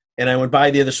Ryan, and I went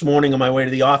by there this morning on my way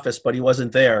to the office, but he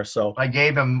wasn't there. So I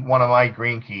gave him one of my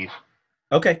green keys.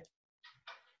 okay,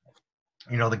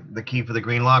 You know, the key for the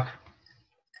green lock.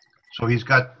 So he's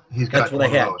got That's what one I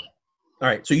had. of those. all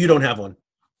right. So you don't have one.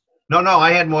 No,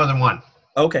 I had more than one.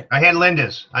 Okay, I had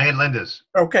Linda's.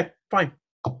 okay, fine.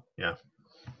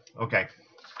 Okay.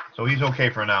 So he's okay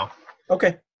for now.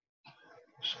 Okay.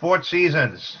 Sports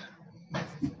seasons.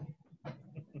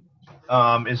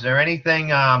 Is there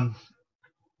anything, any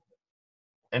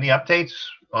updates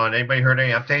on, anybody heard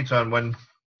any updates on when?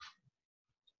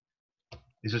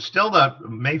 Is it still the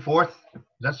May 4th?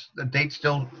 That's the date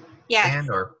still Yes, stand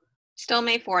or still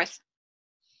May 4th.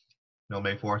 no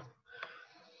May 4th?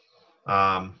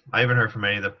 I haven't heard from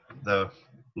any of the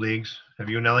leagues. Have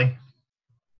you, Nellie?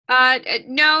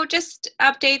 No, just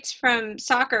updates from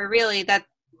soccer, really, that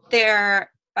their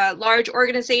large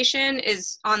organization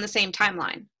is on the same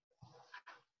timeline.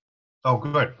 Oh,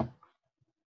 good.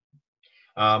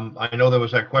 I know there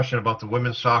was that question about the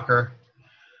women's soccer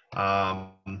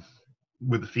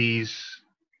with the fees.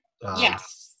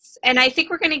 Yes, and I think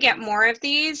we're going to get more of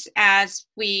these as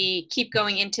we keep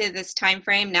going into this time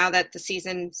frame now that the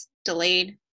season's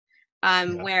delayed,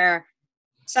 where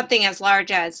something as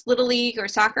large as Little League or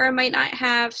soccer might not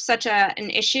have such an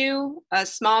issue. A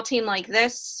small team like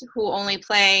this who only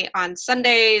play on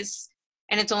Sundays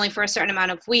and it's only for a certain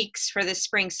amount of weeks for this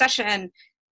spring session,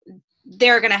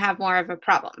 they're going to have more of a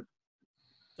problem.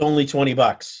 It's only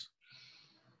 $20.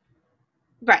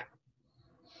 Right.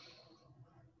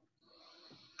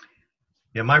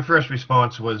 Yeah, my first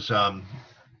response was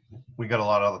we got a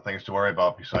lot of other things to worry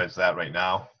about besides that right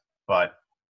now. But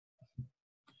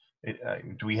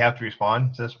do we have to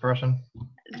respond to this person?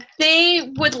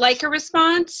 They would like a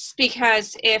response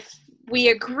because if we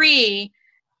agree,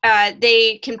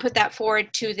 they can put that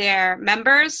forward to their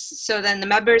members. So then the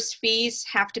members' fees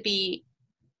have to be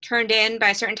turned in by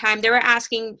a certain time. They were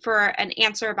asking for an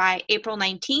answer by April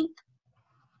 19th.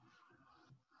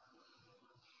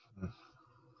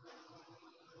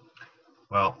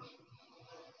 Well,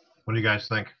 what do you guys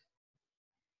think?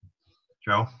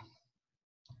 Joe?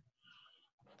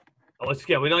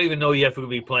 We don't even know yet if we'll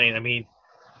be playing. I mean,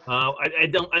 I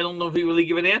don't know if we really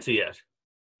give an answer yet,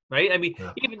 right? I mean,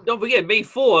 even don't forget May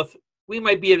 4th, we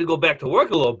might be able to go back to work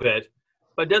a little bit,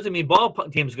 but it doesn't mean ball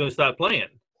teams are going to start playing.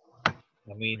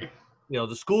 I mean,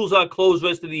 the schools are closed the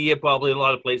rest of the year probably in a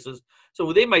lot of places,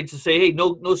 so they might just say, hey,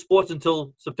 no sports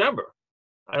until September.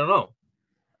 I don't know,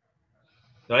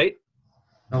 right?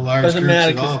 No large Doesn't groups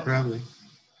matter at all, 'cause- probably.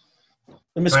 The Go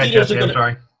ahead, mosquitoes Jesse, are I'm going to.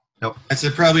 sorry. Nope. I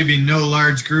said probably be no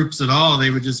large groups at all. They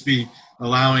would just be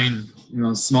allowing,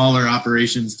 smaller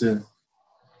operations to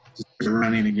start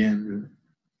running again.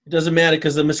 It doesn't matter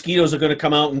because the mosquitoes are going to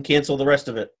come out and cancel the rest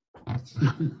of it.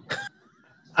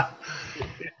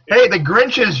 Hey, the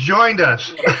Grinch has joined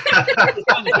us.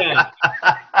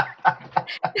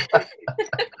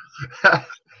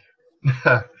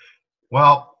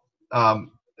 Well,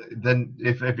 then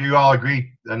if you all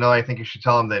agree, I think you should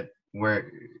tell them that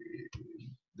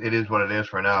it is what it is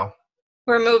for now.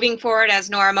 We're moving forward as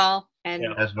normal, and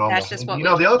As normal. that's just what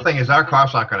The other thing is our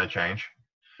costs aren't going to change.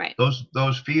 Right.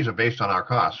 Those fees are based on our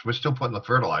costs. We're still putting the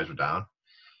fertilizer down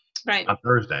right. on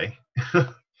Thursday.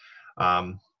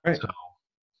 Right. So,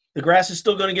 The grass is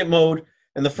still going to get mowed,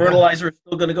 and the fertilizer is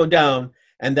still going to go down,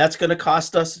 and that's going to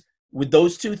cost us. With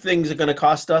those two things, are going to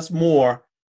cost us more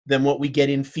than what we get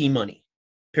in fee money.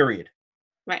 Period.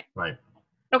 Right. right.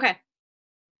 Okay.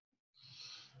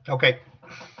 Okay.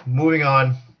 Moving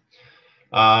on.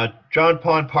 John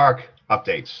Pond Park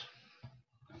updates.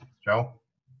 Joe?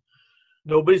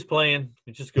 Nobody's playing,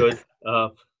 which is good.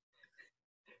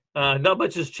 Not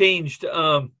much has changed.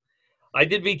 I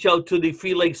did reach out to the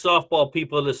Free Lake softball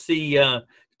people to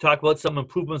talk about some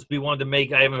improvements we wanted to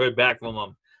make. I haven't heard back from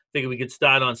them. Figured we could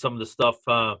start on some of the stuff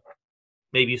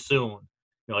maybe soon.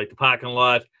 Like the parking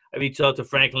lot. I reached out to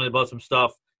Franklin about some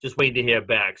stuff. Just waiting to hear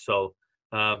back. So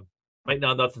right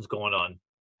now, nothing's going on.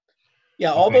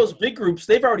 Yeah, all those big groups,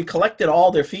 they've already collected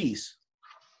all their fees.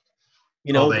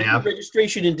 They They have? do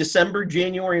registration in December,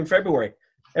 January, and February.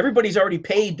 Everybody's already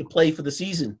paid to play for the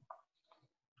season.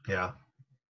 Yeah.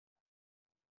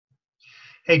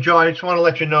 Hey, Joe, I just want to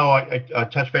let you know, I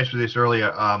touched base with this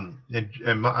earlier.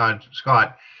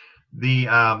 Scott,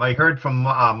 I heard from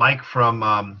Mike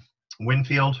from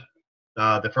Winfield,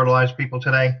 the fertilizer people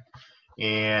today,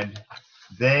 and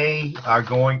they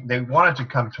wanted to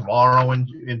come tomorrow and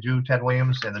do Ted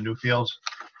Williams and the new fields.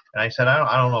 And I said,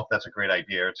 I don't know if that's a great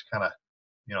idea. It's kind of,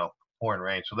 pouring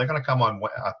rain. So they're going to come on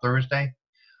Thursday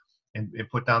and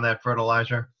put down that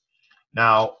fertilizer.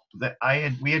 Now,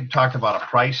 we had talked about a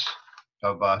price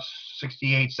of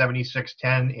 $68, $76,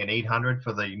 $10, and $800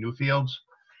 for the new fields,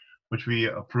 which we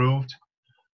approved.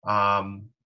 We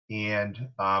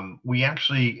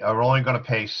actually are only going to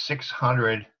pay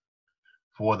 $600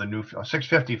 for the new,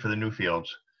 $650 for the new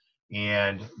fields,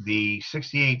 and the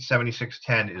 $68, $76,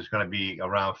 $10 is going to be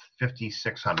around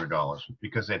 $5,600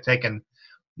 because they're taking,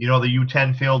 the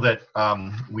U10 field that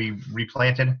we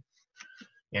replanted,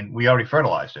 and we already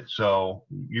fertilized it. So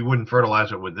you wouldn't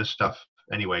fertilize it with this stuff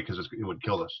anyway because it would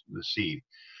kill the seed.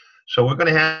 So we're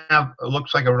going to have, it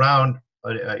looks like around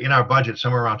in our budget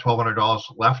somewhere around $1,200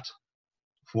 left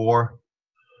for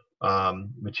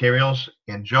materials.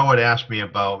 And Joe had asked me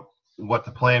about what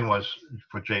the plan was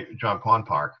for John Pond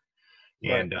Park,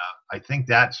 and I think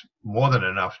that's more than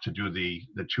enough to do the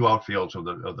two outfields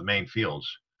of the main fields.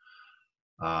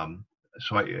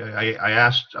 So I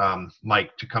asked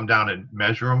Mike to come down and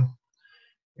measure them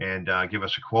and give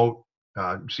us a quote,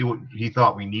 see what he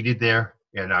thought we needed there,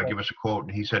 and give us a quote.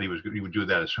 And he said he would do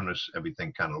that as soon as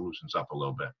everything kind of loosens up a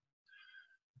little bit.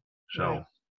 So,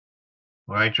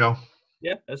 all right, Joe?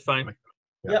 Yeah, that's fine.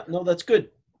 Yeah, no, that's good.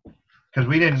 Because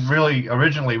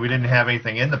originally we didn't have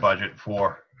anything in the budget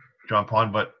for John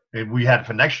Pond, but we had it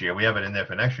for next year. We have it in there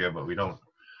for next year, but we don't.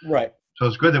 Right. So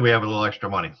it's good that we have a little extra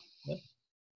money.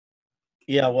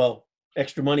 Yeah, well,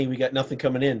 extra money, we got nothing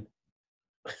coming in.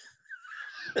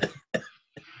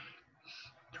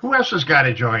 Who else has got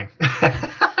to join?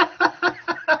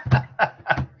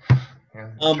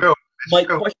 True. Mike,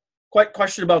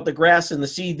 question about the grass and the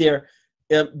seed there.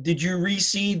 Did you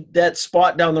reseed that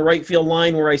spot down the right field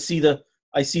line where I see the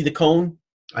cone?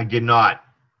 I did not.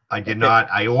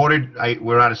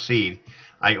 We're out of seed.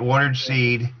 I ordered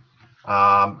seed,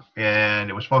 and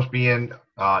it was supposed to be in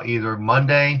either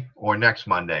Monday or next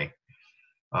Monday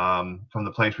from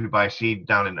the place we buy seed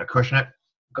down in Acushnet,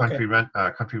 Country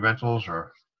Rentals,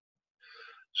 or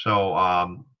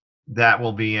so that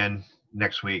will be in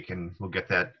next week, and we'll get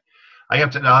that. I'll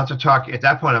have to talk at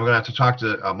that point. I'm going to have to talk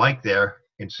to Mike there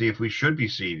and see if we should be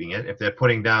seeding it, if they're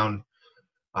putting down,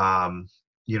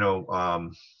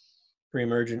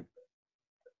 pre-emergent.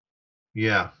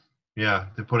 Yeah,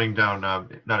 they're putting down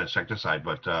not insecticide,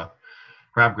 but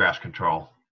crabgrass control.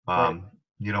 Right.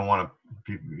 You don't want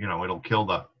to, it'll kill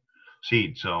the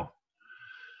seed. So,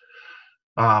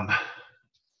 Now,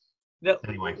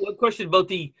 anyway, one question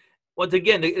about once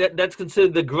again, that's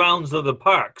considered the grounds of the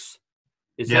parks.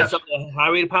 Is that Yes. something the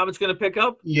highway department's going to pick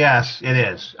up? Yes, it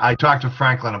is. I talked to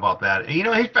Franklin about that. He's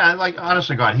been, honest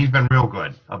to God, he's been real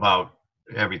good about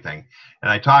everything. And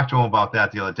I talked to him about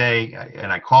that the other day,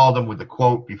 and I called him with the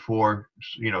quote before,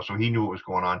 so he knew what was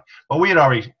going on. But we had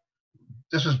already,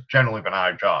 this has generally been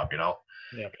our job,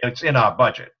 Yeah. It's in our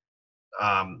budget.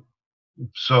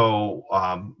 So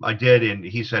I did, and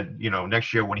he said,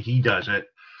 next year when he does it,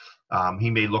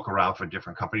 he may look around for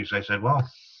different companies. I said, well,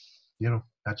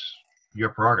 that's your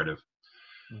prerogative.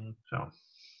 Mm-hmm. So,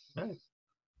 Nice.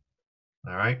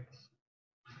 All right.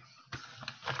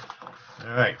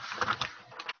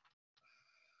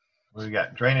 What do we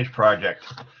got? Drainage project.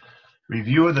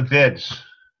 Review of the bids.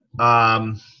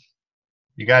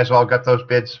 You guys all got those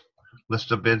bids?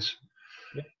 List of bids?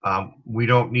 Yeah. We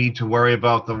don't need to worry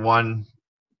about the one,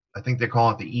 I think they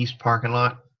call it the east parking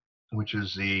lot, which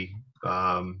is the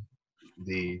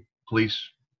police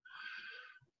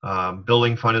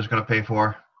building fund is going to pay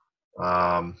for.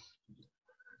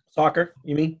 Soccer,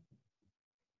 you mean?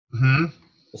 The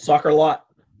soccer lot?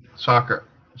 Soccer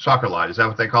lot. Is that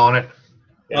what they're calling it?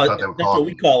 Yeah, I thought they would That's call what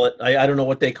we call it. I don't know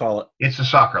what they call it. It's the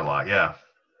soccer lot, yeah.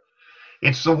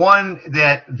 It's the one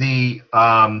that the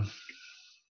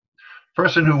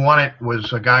person who won it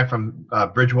was a guy from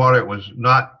Bridgewater. It was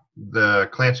not the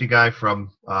Clancy guy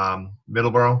from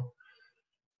Middleborough.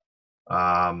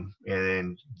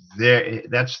 And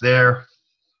that's their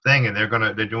thing, and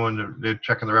they're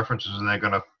checking the references,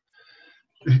 and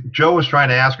Joe was trying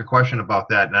to ask a question about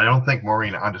that, and I don't think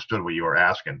Maureen understood what you were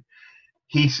asking.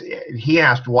 He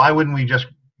asked, why wouldn't we just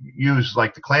use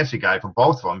like the Clancy guy for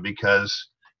both of them, because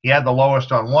he had the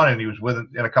lowest on one and he was within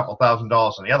a couple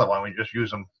 $1,000s on the other one. We just use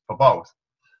them for both,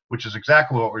 which is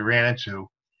exactly what we ran into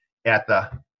at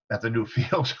the new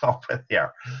fields over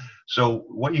there. So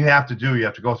what you have to do, you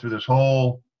have to go through this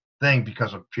whole thing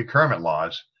because of procurement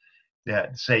laws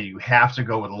that say you have to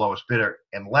go with the lowest bidder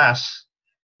unless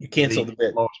You cancel the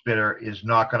bid. lowest bidder is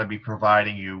not going to be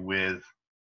providing you with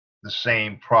the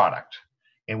same product.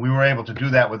 And we were able to do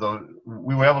that with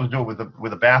we were able to do it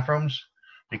with the bathrooms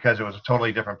because it was a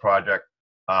totally different project.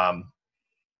 And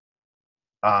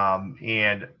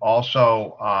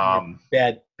also,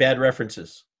 Bad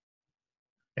references.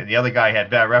 and the other guy had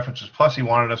bad references. Plus, he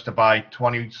wanted us to buy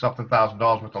 $20-something thousand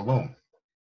worth of loom.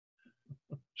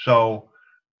 So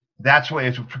that's what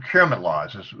it's procurement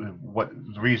laws is what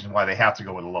the reason why they have to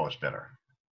go with the lowest bidder.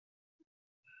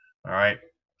 All right.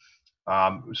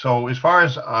 So as far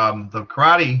as the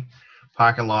karate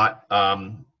parking lot,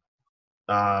 the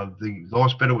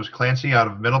lowest bidder was Clancy out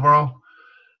of Middleborough.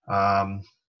 I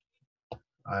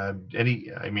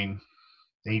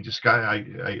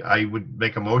would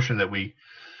make a motion that we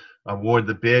award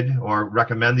the bid or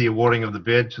recommend the awarding of the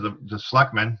bid to the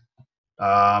selectmen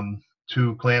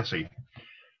to Clancy.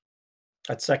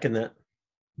 I'd second that.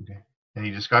 Okay. Any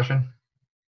discussion?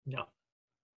 No.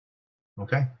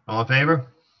 Okay. All in favor?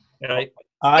 Right.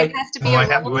 It has to be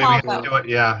a roll we call have to vote. do it.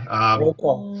 Yeah. Roll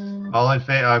call. All in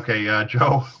favor? Okay.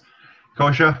 Joe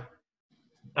Kosha?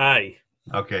 Aye.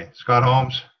 Okay. Scott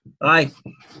Holmes? Aye.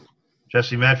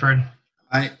 Jesse Medford?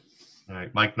 Aye. All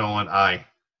right. Mike Nolan? Aye.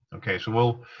 Okay. So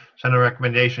we'll send a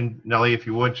recommendation, Nellie, if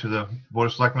you would, to the Board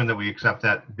of Selectmen that we accept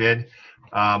that bid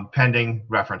pending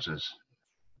references.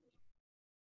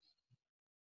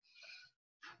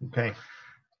 Okay.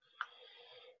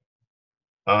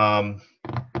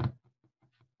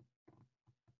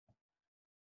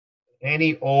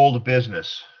 Any old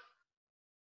business?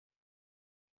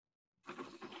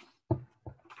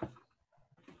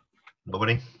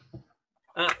 Nobody?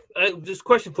 Just a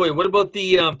question for you. What about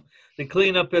the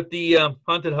cleanup at the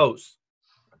haunted house?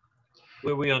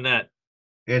 Where are we on that?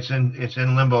 It's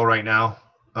in limbo right now.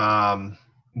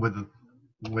 With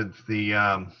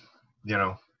the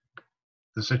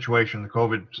the situation, the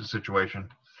COVID situation.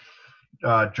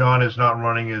 John is not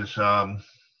running his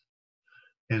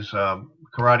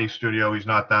karate studio. He's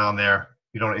not down there.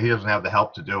 He doesn't have the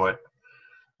help to do it.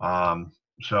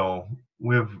 So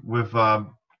we've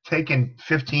taken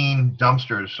 15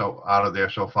 dumpsters out of there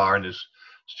so far, and there's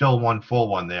still one full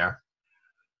one there.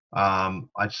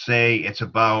 I'd say it's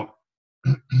about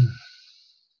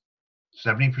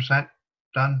 70%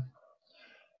 done.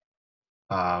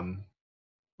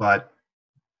 But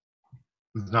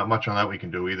there's not much on that we can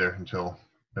do either until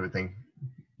everything,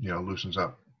 loosens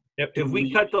up. Have we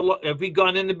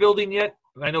gone in the building yet?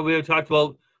 I know we have talked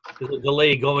about the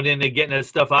delay going in and getting that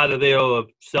stuff out of there or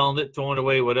selling it, throwing it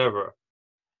away, whatever.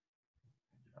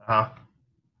 I'm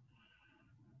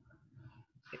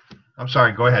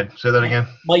sorry. Go ahead. Say that again.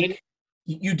 Mike,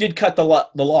 you did cut the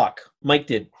lock. Mike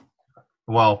did.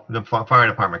 Well, the fire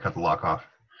department cut the lock off.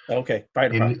 Okay. Fire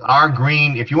department. Our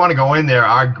green, if you want to go in there,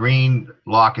 our green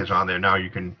lock is on there now. You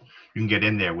can get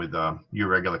in there with your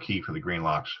regular key for the green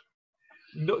locks.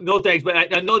 No thanks. But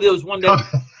I know there was one that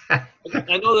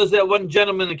I know there's that one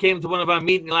gentleman that came to one of our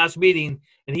last meeting,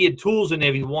 and he had tools in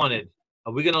there he wanted.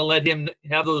 Are we going to let him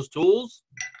have those tools?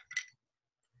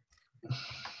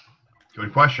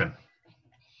 Good question.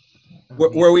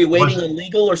 Were we waiting on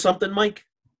legal or something, Mike?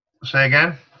 Say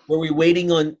again? Were we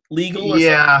waiting on legal or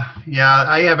something? Yeah.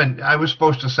 I was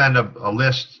supposed to send a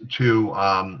list to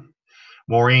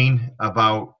Maureen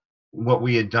about what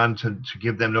we had done to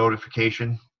give them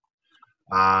notification.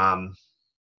 And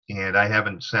I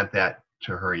haven't sent that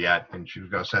to her yet, and she was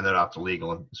going to send it off to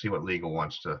legal and see what legal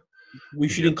wants to. We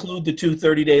should include the 2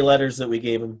 30-day letters that we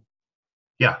gave him.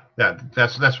 Yeah,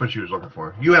 that's what she was looking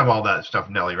for. You have all that stuff,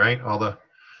 Nellie, right? All the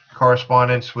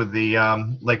correspondence with the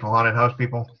Lakeville Haunted House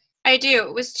people? I do.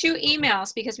 It was 2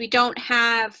 emails because we don't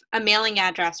have a mailing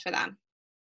address for them.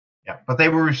 Yeah, but they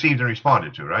were received and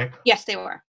responded to, right? Yes, they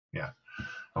were. Yeah.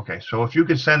 Okay, so if you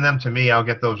could send them to me, I'll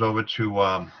get those over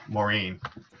to Maureen.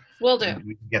 Will do.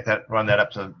 We can run that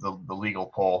up to the legal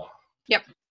poll. Yep.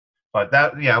 But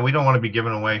we don't want to be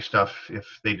giving away stuff if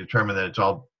they determine that it's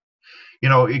all,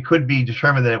 it could be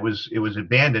determined that it was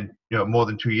abandoned, more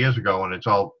than 2 years ago, and it's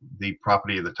all the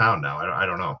property of the town now. I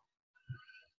don't know.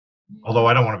 Although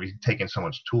I don't want to be taking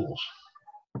someone's tools.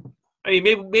 I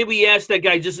mean, maybe ask that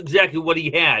guy just exactly what he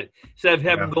had instead of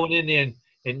having him going in there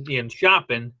and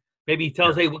shopping. Maybe he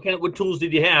tells, hey, what tools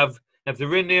did you have? If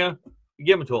they're in there, you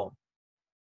give them to him.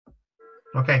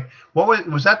 Okay. What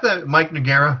was that? The Mike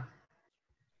Noguera?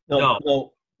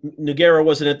 No. Noguera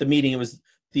wasn't at the meeting. It was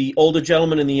the older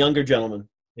gentleman and the younger gentleman.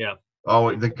 Yeah.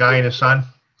 Oh, the guy and his son?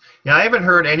 Yeah, I haven't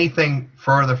heard anything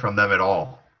further from them at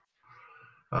all.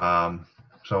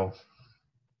 So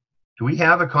do we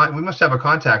have we must have a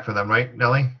contact for them, right,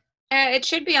 Nellie? It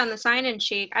should be on the sign-in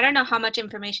sheet. I don't know how much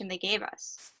information they gave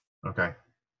us. Okay.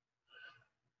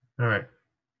 All right.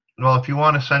 Well, if you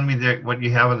want to send me what you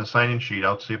have on the sign-in sheet,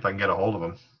 I'll see if I can get a hold of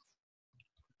them.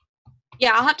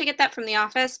 Yeah, I'll have to get that from the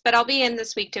office, but I'll be in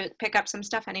this week to pick up some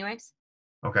stuff anyways.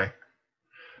 Okay.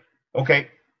 Okay.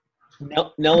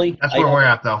 Nellie, That's where we're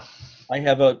at, though. I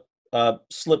have a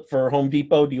slip for Home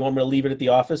Depot. Do you want me to leave it at the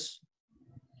office?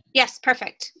 Yes,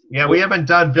 perfect. Yeah, we haven't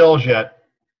done bills yet.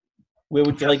 Where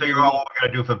would you like me Figure to out leave? what we're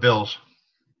gonna do for bills.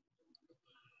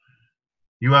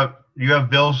 You have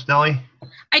bills, Nellie?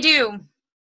 I do.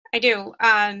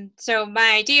 So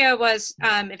my idea was,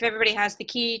 if everybody has the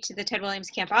key to the Ted Williams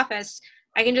Camp office,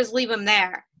 I can just leave them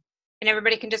there, and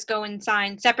everybody can just go and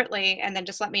sign separately, and then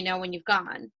just let me know when you've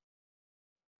gone.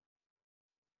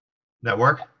 That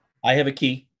work? I have a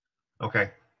key.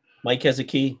 Okay. Mike has a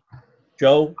key.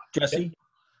 Joe, Jesse?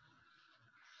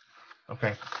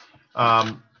 Okay.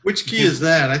 Which key is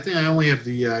that? I think I only have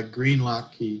the green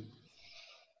lock key.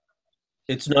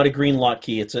 It's not a green lock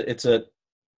key. It's the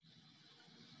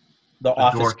The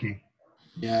office door key.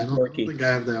 Yeah, I Door don't key. think I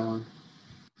have that one.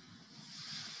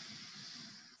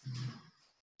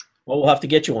 Well, we'll have to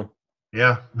get you one.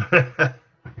 Yeah.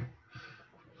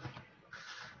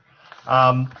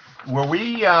 Were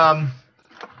we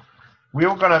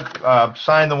were gonna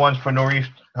sign the ones for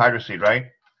Northeast Hydroseed, right?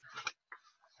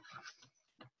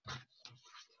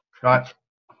 Scott?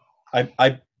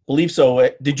 I believe so.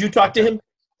 Did you talk to him?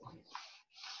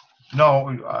 No,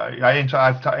 I didn't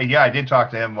talk. Yeah, I did talk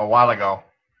to him a while ago.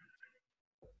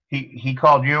 He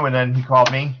called you and then he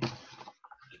called me,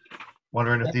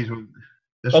 wondering if this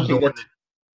was Okay, the one that's-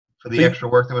 for the so you- extra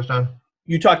work that was done.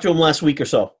 You talked to him last week or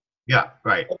so. Yeah,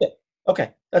 right.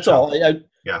 Okay, that's So- all.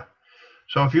 Yeah.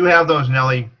 So if you have those,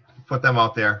 Nellie, put them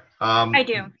out there. I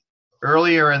do.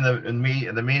 Earlier in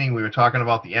the meeting, we were talking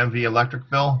about the MV electric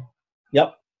bill,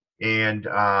 Yep. and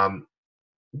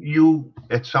you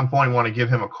at some point want to give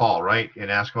him a call, right,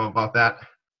 and ask him about that.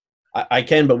 I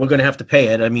can, but we're going to have to pay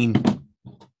it. I mean,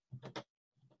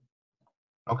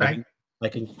 Okay.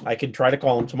 I can try to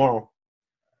call him tomorrow.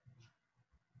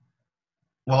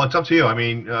 Well, it's up to you. I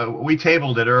mean, we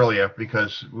tabled it earlier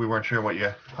because we weren't sure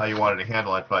how you wanted to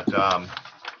handle it, but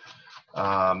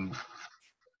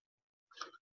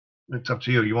it's up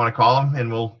to you. You want to call him,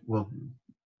 and we'll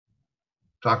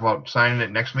talk about signing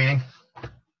it next meeting.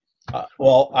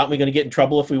 Well, aren't we going to get in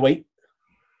trouble if we wait?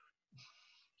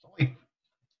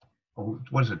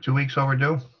 What is it? 2 weeks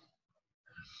overdue?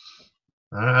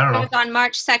 I don't It know. was on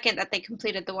March 2nd that they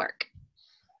completed the work.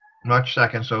 March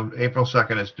 2nd, so April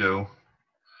 2nd is due.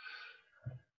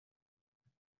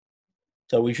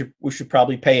 So we should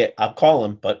probably pay it. I'll call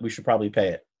him, but we should probably pay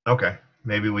it. Okay,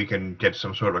 maybe we can get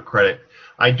some sort of a credit.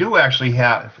 I do actually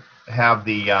have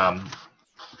the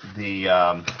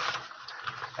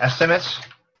estimates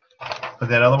for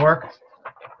that other work,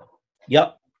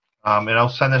 Yep. and I'll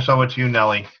send this over to you,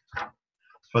 Nellie.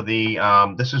 For the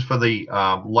this is for the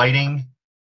lighting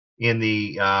in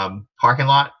the parking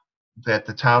lot that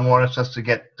the town wants us to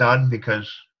get done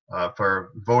because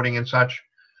for voting and such.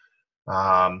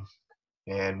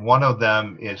 And one of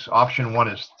them is option one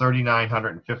is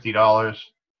 $3,950,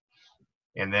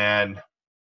 and then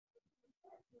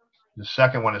the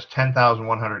second one is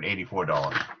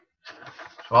 $10,184.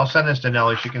 So I'll send this to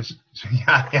Nellie. She can,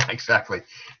 yeah, exactly.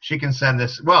 She can send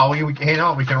this. Well, we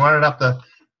can run it up the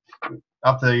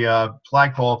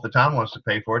flagpole if the town wants to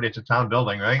pay for it. It's a town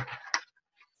building, right?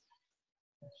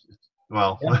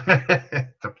 Well,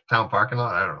 the town parking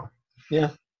lot. I don't know.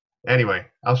 Yeah. Anyway,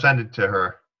 I'll send it to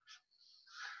her.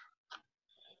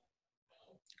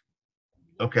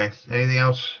 Okay. Anything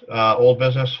else? Old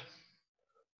business?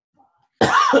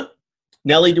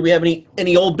 Nellie, do we have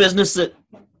any old business that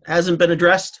hasn't been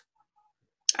addressed?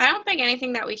 I don't think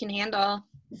anything that we can handle.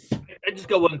 I just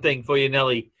got one thing for you,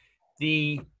 Nellie.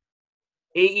 The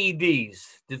AEDs,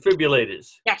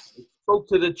 defibrillators. Yes. Spoke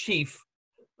to the chief.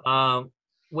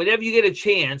 Whenever you get a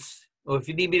chance, or if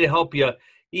you need me to help you,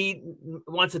 he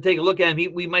wants to take a look at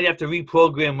them. We might have to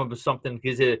reprogram them or something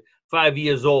because they're 5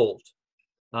 years old.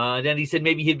 Then he said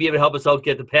maybe he'd be able to help us out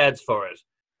get the pads for us.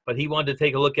 But he wanted to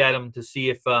take a look at them to see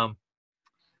if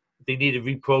they needed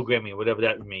reprogramming, whatever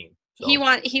that would mean. So,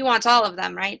 He wants all of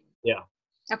them, right? Yeah.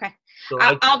 Okay. So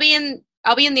I'll be in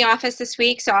the office this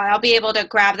week, so I'll be able to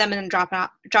grab them and drop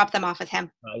them off with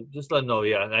him. just let him know.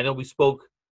 Yeah, I know we spoke,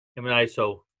 him and I.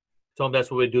 So told him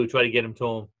that's what we'd do. Try to get him to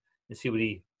him and see what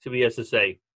he has to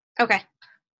say. Okay.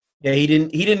 Yeah, he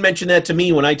didn't mention that to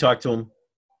me when I talked to him.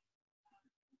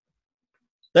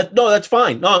 That's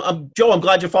fine. No, Joe, I'm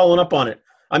glad you're following up on it.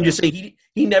 I'm just saying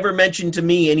he never mentioned to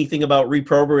me anything about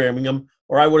reprogramming him,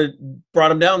 or I would have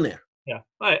brought him down there. Yeah,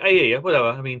 I hear you. Whatever.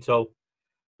 I mean, so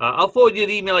I'll forward you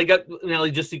the email I got,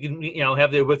 Nellie, just so you can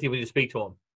have there with you when you speak to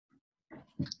him.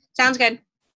 Sounds good.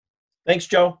 Thanks,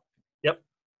 Joe.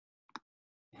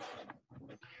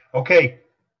 Okay,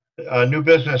 new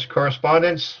business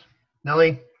correspondence,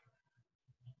 Nellie?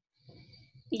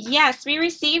 Yes, we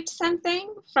received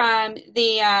something from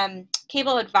the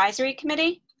Cable Advisory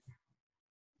Committee.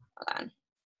 Hold on.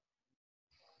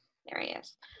 There he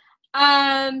is.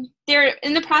 They're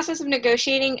in the process of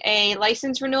negotiating a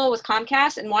license renewal with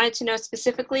Comcast and wanted to know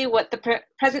specifically what the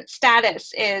present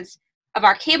status is of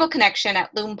our cable connection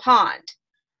at Loon Pond.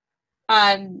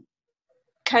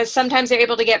 Because sometimes they're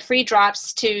able to get free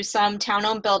drops to some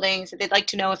town-owned buildings. They'd like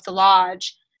to know if the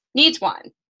lodge needs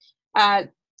one.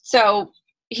 So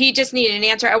he just needed an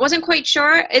answer. I wasn't quite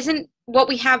sure. Isn't what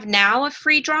we have now a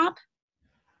free drop?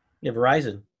 Yeah,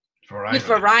 Verizon. With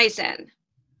Verizon.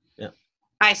 Yeah.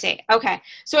 I see. Okay.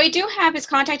 So I do have his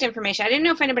contact information. I didn't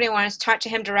know if anybody wanted to talk to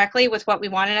him directly with what we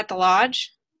wanted at the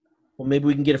lodge. Well, maybe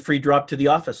we can get a free drop to the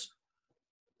office.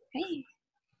 Hey.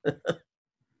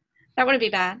 That wouldn't be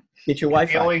bad. Get your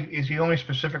Wi-Fi. Is he only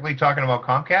specifically talking about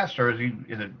Comcast, or is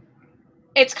it?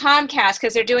 It's Comcast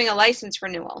because they're doing a license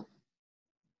renewal.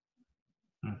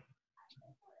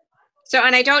 So,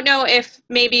 and I don't know if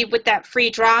maybe with that free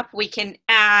drop we can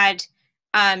add,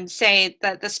 say,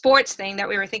 the sports thing that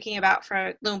we were thinking about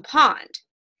for Loon Pond.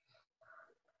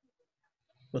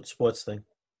 What sports thing?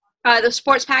 The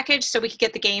sports package, so we could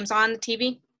get the games on the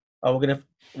TV. Oh,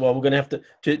 we're gonna have to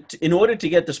in order to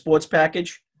get the sports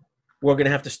package, we're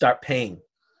gonna have to start paying.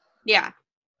 Yeah.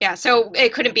 So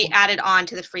it couldn't be added on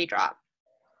to the free drop.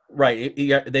 Right.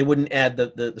 They wouldn't add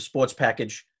the sports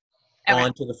package Okay.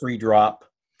 onto the free drop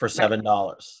for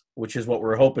 $7, which is what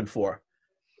we're hoping for.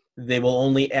 They will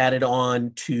only add it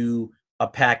on to a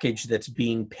package that's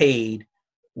being paid,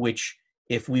 which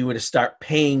if we were to start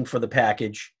paying for the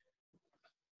package,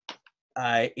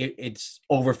 it's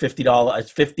over $50.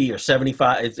 It's 50 or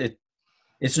 75.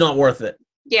 It's not worth it.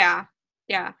 Yeah.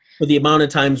 For the amount of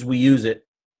times we use it,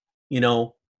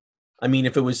 I mean,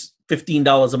 if it was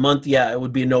 $15 a month, yeah, it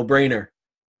would be a no-brainer.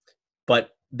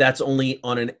 But that's only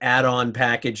on an add-on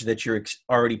package that you're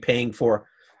already paying for.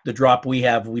 The drop we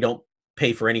have, we don't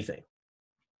pay for anything.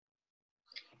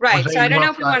 Right. Jose, So I don't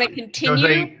know if we want to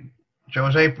continue.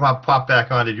 Jose, pop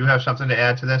back on. Did you have something to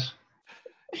add to this?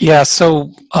 Yeah,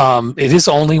 so it is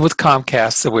only with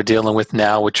Comcast that we're dealing with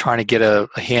now. We're trying to get a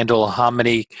handle on how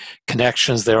many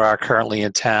connections there are currently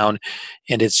in town,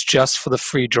 and it's just for the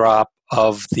free drop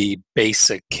of the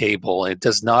basic cable. It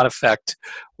does not affect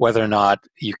whether or not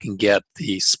you can get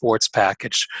the sports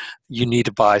package. You need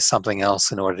to buy something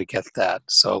else in order to get that.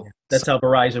 So that's how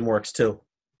Verizon works too.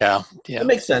 Yeah. It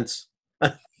makes sense.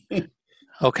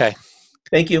 Okay.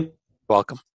 Thank you.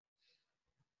 Welcome.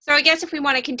 So I guess if we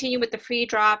want to continue with the free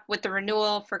drop with the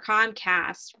renewal for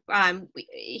Comcast,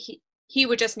 he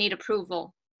would just need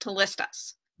approval to list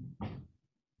us.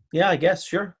 Yeah, I guess.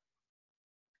 Sure.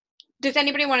 Does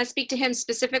anybody want to speak to him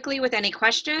specifically with any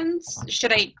questions?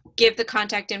 Should I give the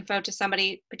contact info to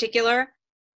somebody particular?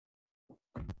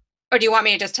 Or do you want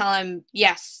me to just tell him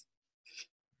yes?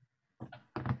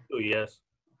 Oh, yes.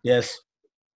 Yes.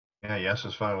 Yeah, yes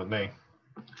is fine with me.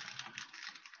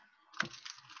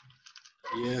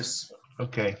 Yes.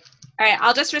 Okay. All right,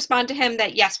 I'll just respond to him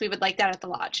that yes, we would like that at the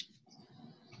lodge.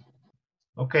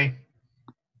 Okay.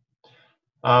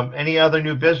 Any other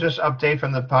new business update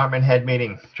from the department head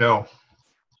meeting? Joe?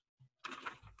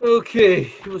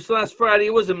 Okay, it was last Friday.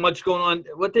 It wasn't much going on.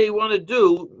 What they want to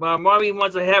do, Maureen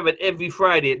wants to have it every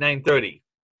Friday at 9:30.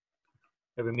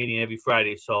 Every meeting every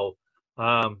Friday. So,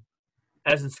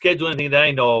 hasn't scheduled anything that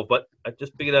I know of, but I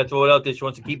just figured I'd throw it out there. She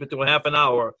wants to keep it to a half an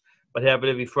hour, but have it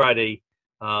every Friday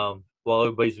while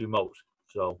everybody's remote.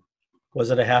 So, was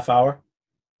it a half hour?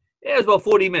 Yeah, it was about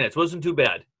 40 minutes. Wasn't too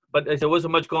bad. But there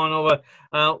wasn't much going over.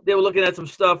 They were looking at some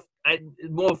stuff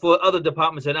more for other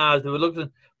departments than ours. They were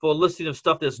looking for a listing of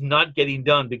stuff that's not getting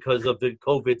done because of the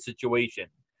COVID situation.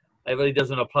 It really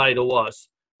doesn't apply to us.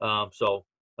 Also,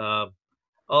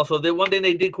 the one thing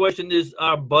they did question is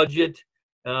our budget.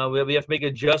 We have to make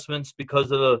adjustments because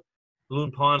of the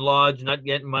Loon Pond Lodge not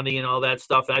getting money and all that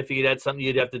stuff. And I figured that's something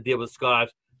you'd have to deal with, Scott.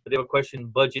 But they were questioning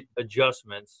budget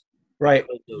adjustments. Right.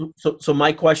 So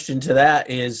my question to that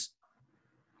is,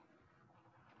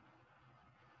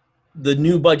 the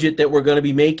new budget that we're going to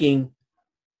be making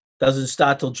doesn't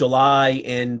start till July,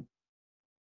 and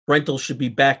rentals should be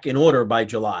back in order by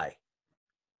July.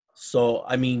 So,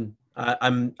 I mean, I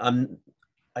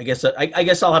guess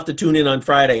I'll have to tune in on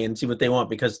Friday and see what they want,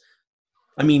 because,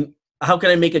 I mean, how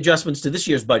can I make adjustments to this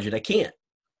year's budget? I can't.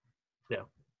 Yeah,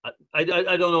 I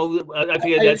don't know. I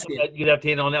figured that's you'd have to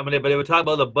handle on that one, but they were talking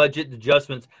about the budget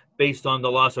adjustments based on the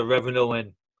loss of revenue,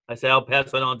 and I said I'll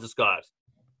pass that on to Scott.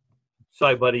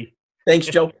 Sorry, buddy. Thanks,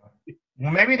 Joe.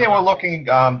 Well, maybe they were looking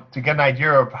to get an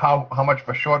idea of how much of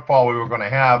a shortfall we were going to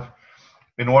have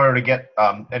in order to get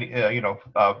any,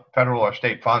 federal or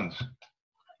state funds.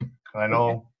 I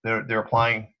know they're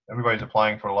applying. Everybody's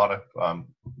applying for a lot of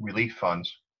relief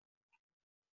funds.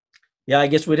 Yeah, I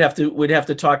guess we'd have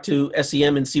to talk to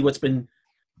SEM and see what's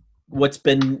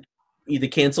been either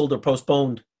canceled or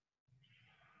postponed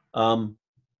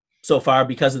so far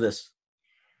because of this.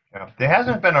 Yeah, there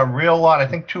hasn't been a real lot. I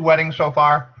think 2 weddings so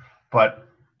far, but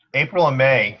April and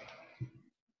May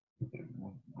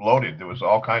loaded. There was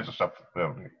all kinds of stuff.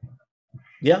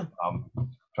 Yeah.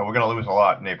 So we're going to lose a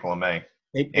lot in April and May.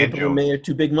 April and May are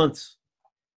 2 big months.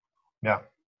 Yeah.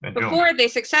 Before they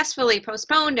successfully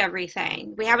postponed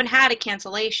everything, we haven't had a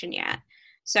cancellation yet.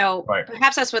 So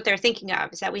perhaps that's what they're thinking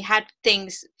of, is that we had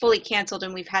things fully canceled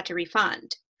and we've had to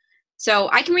refund. So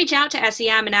I can reach out to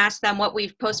SEM and ask them what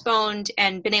we've postponed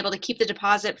and been able to keep the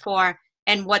deposit for,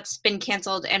 and what's been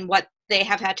canceled and what they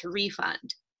have had to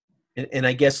refund. And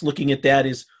I guess looking at that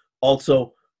is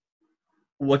also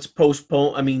what's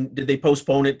postponed. I mean, did they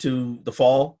postpone it to the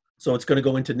fall? So it's going to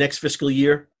go into next fiscal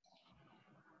year,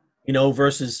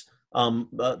 versus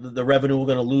the revenue we're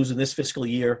going to lose in this fiscal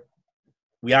year.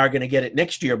 We are going to get it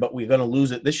next year, but we're going to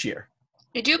lose it this year.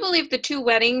 I do believe the 2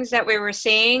 weddings that we were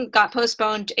seeing got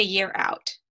postponed a year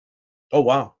out. Oh,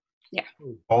 wow. Yeah.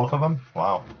 Both of them?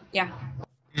 Wow. Yeah.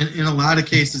 In a lot of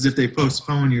cases, if they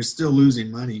postpone, you're still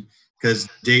losing money because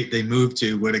the date they moved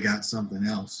to would have got something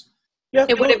else. Yeah,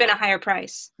 it would have been a higher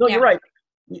price. No, you're right.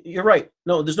 You're right.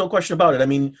 No, there's no question about it. I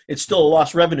mean, it's still a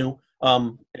lost revenue,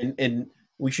 and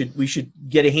we should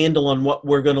get a handle on what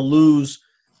we're going to lose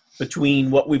between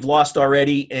what we've lost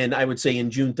already and I would say in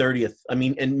June 30th. I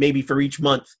mean, and maybe for each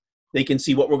month they can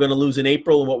see what we're going to lose in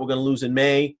April and what we're going to lose in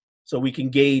May, so we can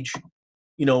gauge,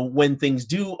 when things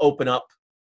do open up.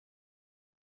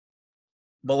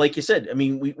 But like you said, I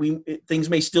mean, things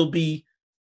may still be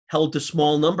held to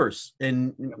small numbers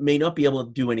and may not be able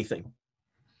to do anything.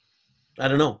 I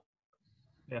don't know.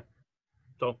 Yeah.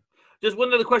 So just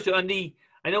one other question on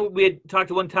I know we had talked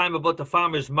one time about the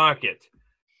farmers market.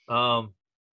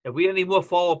 If we have any more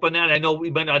follow-up on that, I know we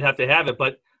might not have to have it,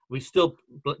 but we still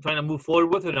trying to move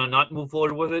forward with it or not move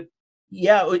forward with it?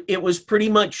 Yeah, it was pretty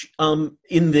much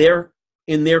in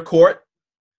their court.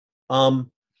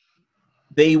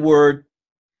 They were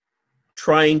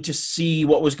trying to see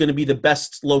what was going to be the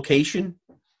best location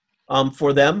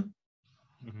for them.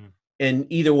 Mm-hmm. And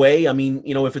either way, I mean,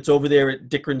 if it's over there at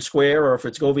Dickern Square or if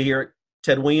it's over here at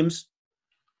Ted Williams,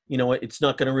 it's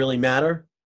not going to really matter.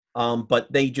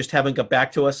 But they just haven't got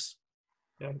back to us.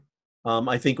 Yeah.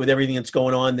 I think with everything that's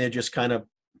going on, they're just kind of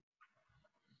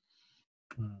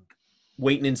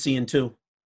waiting and seeing too.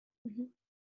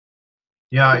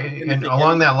 Yeah, and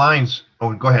along that lines,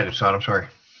 oh, go ahead, Assad, I'm sorry.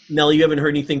 Nellie, you haven't heard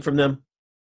anything from them?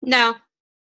 No.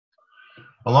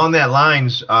 Along that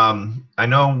lines, I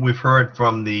know we've heard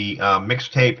from the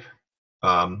mixtape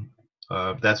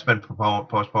that's been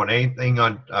postponed. Anything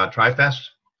on TriFest?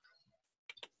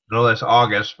 I know that's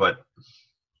August, but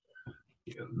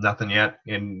nothing yet.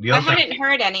 And the other I hadn't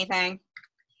heard anything.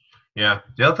 Yeah,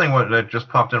 the other thing that just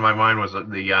popped in my mind was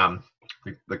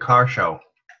the car show,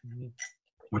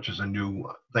 which is a new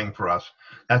thing for us.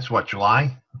 That's what,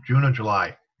 July, June or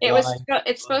July?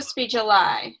 It's supposed to be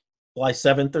July. July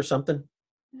 7th or something.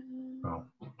 Oh,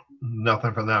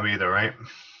 nothing from them either, right?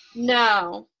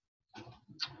 No.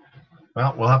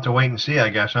 Well, we'll have to wait and see, I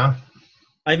guess, huh?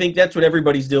 I think that's what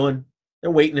everybody's doing. They're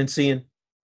waiting and seeing.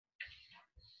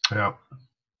 Yeah.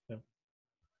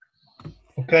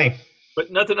 Okay. But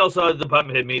nothing else on the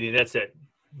department head meeting. That's it.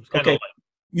 Okay.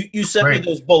 You sent me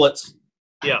those bullets.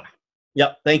 Yeah.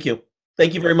 Yep. Thank you.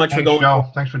 Thank you very much for going. Joe.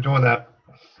 Thanks for doing that.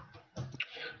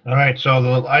 All right. So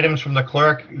the items from the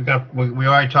clerk, we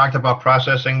already talked about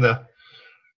processing the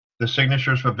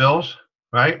signatures for bills,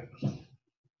 right?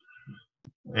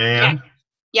 And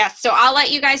yes. So I'll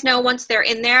let you guys know once they're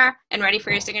in there and ready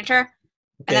for your signature,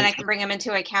 and then I can bring them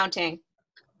into accounting.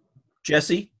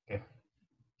 Jesse. Okay.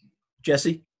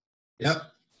 Yep.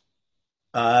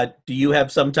 Do you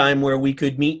have some time where we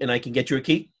could meet and I can get you a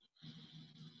key?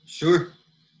 Sure.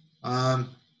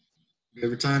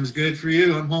 Whatever time's good for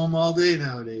you. I'm home all day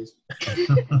nowadays.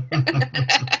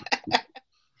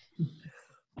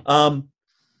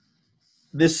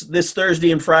 This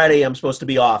Thursday and Friday I'm supposed to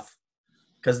be off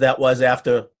because that was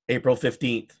after April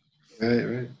 15th.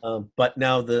 Right. But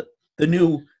now the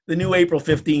new April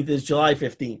 15th is July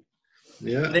 15th.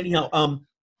 Yeah. But anyhow,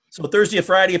 so Thursday or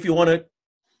Friday, if you want to,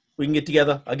 we can get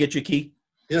together. I'll get you a key.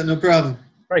 Yeah, no problem.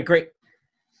 All right, great.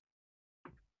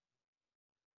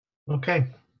 Okay.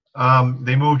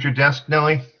 They moved your desk,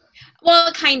 Nellie?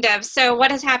 Well, kind of. So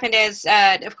what has happened is,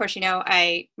 of course, you know,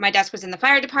 my desk was in the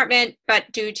fire department,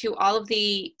 but due to all of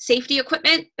the safety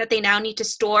equipment that they now need to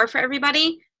store for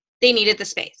everybody, they needed the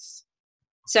space.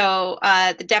 So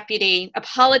the deputy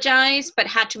apologized, but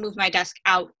had to move my desk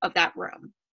out of that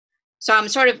room. So I'm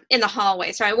sort of in the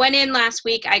hallway. So I went in last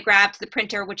week, I grabbed the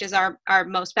printer, which is our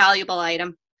most valuable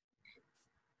item,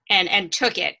 and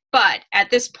took it. But at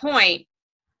this point,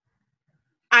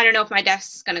 I don't know if my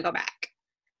desk's going to go back.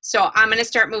 So I'm going to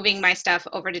start moving my stuff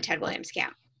over to Ted Williams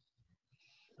Camp.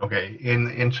 Okay,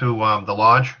 into the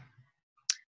lodge?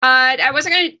 I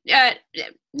wasn't going to,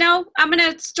 no, I'm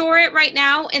going to store it right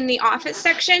now in the office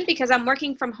section because I'm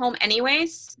working from home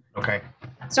anyways. Okay.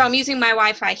 So I'm using my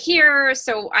Wi-Fi here,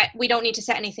 so we don't need to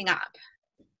set anything up.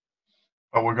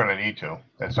 But we're going to need to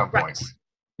at some point.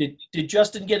 Right. Did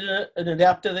Justin get an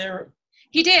adapter there?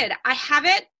 He did. I have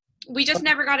it. We just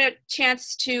never got a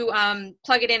chance to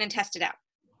plug it in and test it out.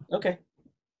 Okay.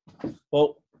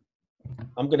 Well,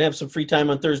 I'm going to have some free time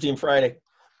on Thursday and Friday.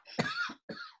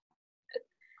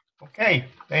 Okay,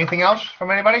 anything else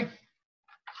from anybody?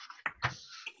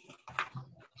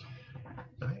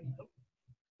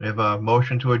 We have a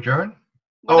motion to adjourn?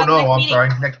 What Oh, about no, next I'm meeting? sorry,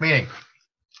 next meeting.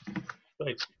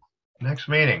 Right. Next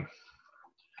meeting.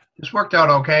 This worked out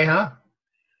okay, huh?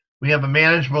 We have a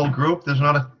manageable group. There's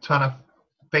not a ton of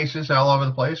faces all over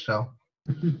the place, so.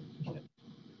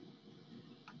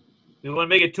 You want to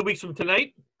make it 2 weeks from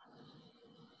tonight?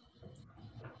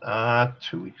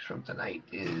 2 weeks from tonight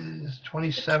is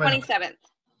 27. 27th.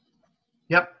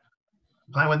 Yep,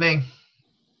 fine with me.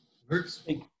 Works.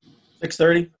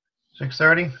 6:30?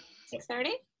 6:30?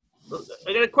 6:30?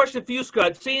 I got a question for you,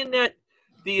 Scott. Seeing that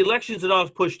the elections are all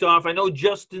pushed off, I know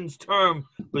Justin's term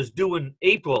was due in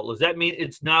April. Does that mean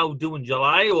it's now due in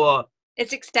July, or?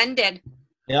 It's extended.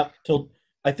 Yep. Till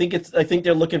I think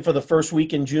they're looking for the first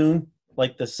week in June,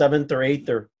 like the 7th or 8th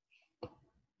or.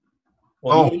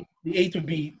 Well, Oh. the 8th would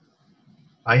be.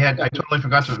 I totally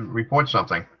forgot to report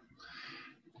something.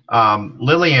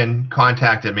 Lillian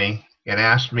contacted me and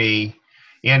asked me,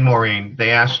 and Maureen, they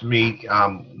asked me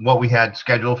what we had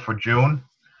scheduled for June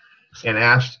and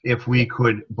asked if we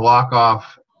could block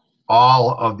off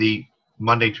all of the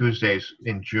Monday, Tuesdays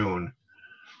in June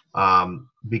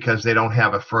because they don't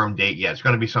have a firm date yet. It's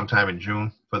going to be sometime in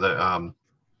June for the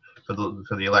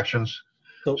elections.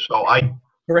 So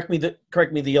correct me.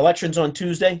 The election's on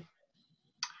Tuesday.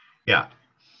 Yeah.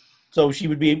 So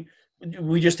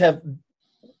we just have,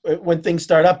 when things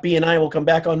start up, B and I will come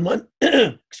back on Monday.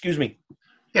 Excuse me.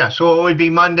 Yeah, so it would be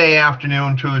Monday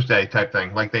afternoon, Tuesday type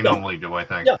thing, like they normally do, I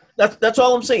think. Yeah, that's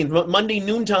all I'm saying. Monday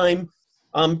noontime,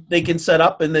 they can set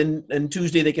up, and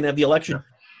Tuesday they can have the election.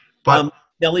 But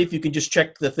Nellie, if you can just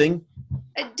check the thing.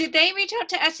 Did they reach out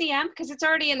to SEM? Because it's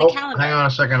already in the calendar. Hang on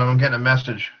a second, I'm getting a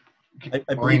message. I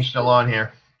Maureen's still on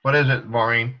here. What is it,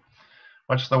 Maureen?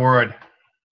 What's the word?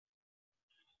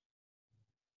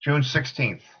 June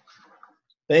 16th.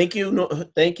 Thank you.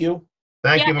 Thank you.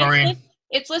 Thank you, Maureen.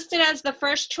 It's listed as the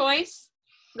first choice,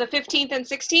 the 15th and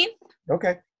 16th.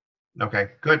 Okay,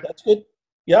 Okay, good. that's good.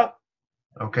 Yeah.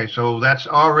 Okay, so that's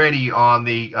already on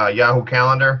the Yahoo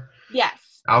calendar.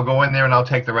 Yes. I'll go in there and I'll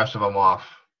take the rest of them off.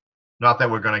 Not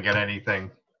that we're going to get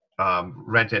anything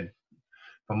rented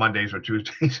for Mondays or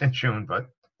Tuesdays in June, but.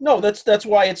 No, that's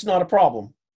why it's not a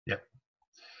problem. Yeah.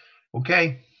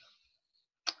 Okay.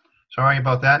 Sorry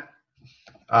about that.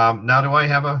 Now do I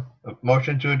have a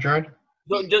motion to adjourn?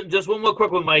 So just one more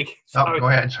quick one, Mike. Sorry. Oh, go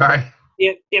ahead. Sorry.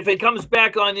 If it comes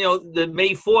back on, the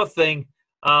May 4th thing,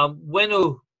 what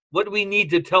do we need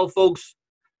to tell folks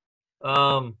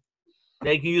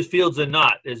they can use fields or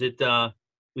not? Is it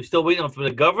we still waiting for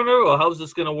the governor, or how's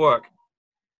this going to work?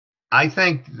 I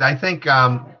think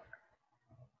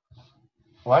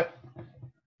what?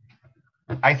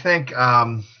 I think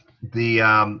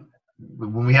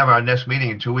when we have our next meeting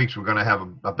in 2 weeks, we're going to have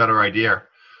a better idea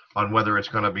on whether it's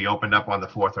going to be opened up on the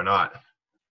 4th or not.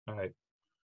 All right.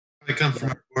 It comes from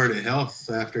our Board of Health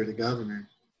after the governor.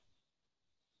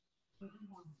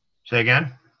 Say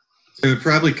again? So it would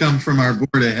probably come from our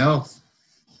Board of Health.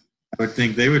 I would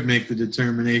think they would make the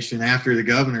determination after the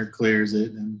governor clears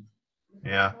it. And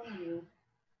Yeah.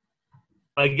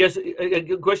 I guess a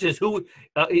good question is who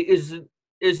is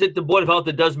it the Board of Health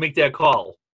that does make that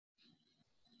call?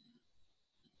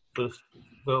 So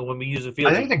when we use the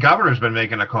field, I think the governor's been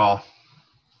making a call.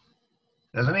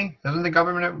 Hasn't he? Hasn't the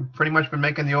governor pretty much been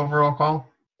making the overall call?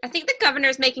 I think the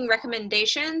governor's making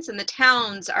recommendations and the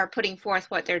towns are putting forth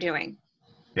what they're doing.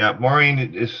 Yeah, Maureen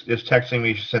is texting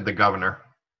me. She said the governor.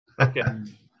 Okay.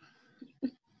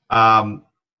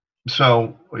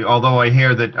 So although I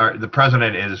hear that the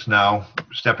president is now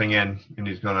stepping in and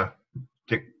he's going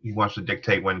to he wants to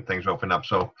dictate when things open up.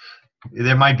 So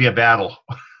there might be a battle.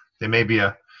 There may be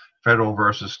a federal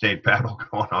versus state battle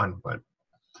going on, but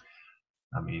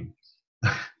I mean,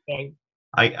 Okay.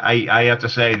 I have to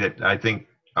say that I think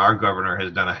our governor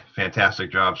has done a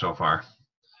fantastic job so far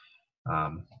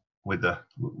with the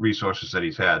resources that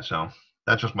he's had. So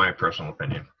that's just my personal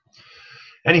opinion.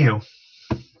 Anywho,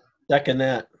 Second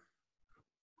that.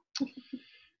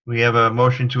 we have a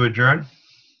motion to adjourn.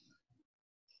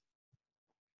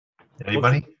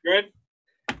 Anybody? Good.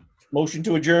 Motion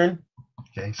to adjourn,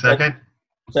 Okay, second.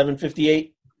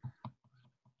 7:58.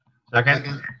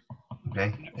 Second.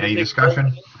 Okay. Any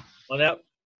discussion? On that,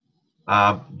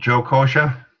 Joe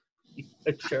Kosha,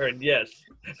 adjourn, yes.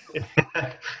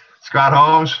 Scott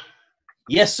Holmes,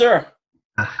 Yes, sir.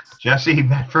 Jesse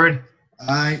Medford,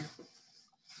 Aye.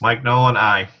 Mike Nolan,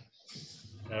 aye.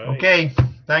 All right. Okay,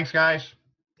 thanks, guys.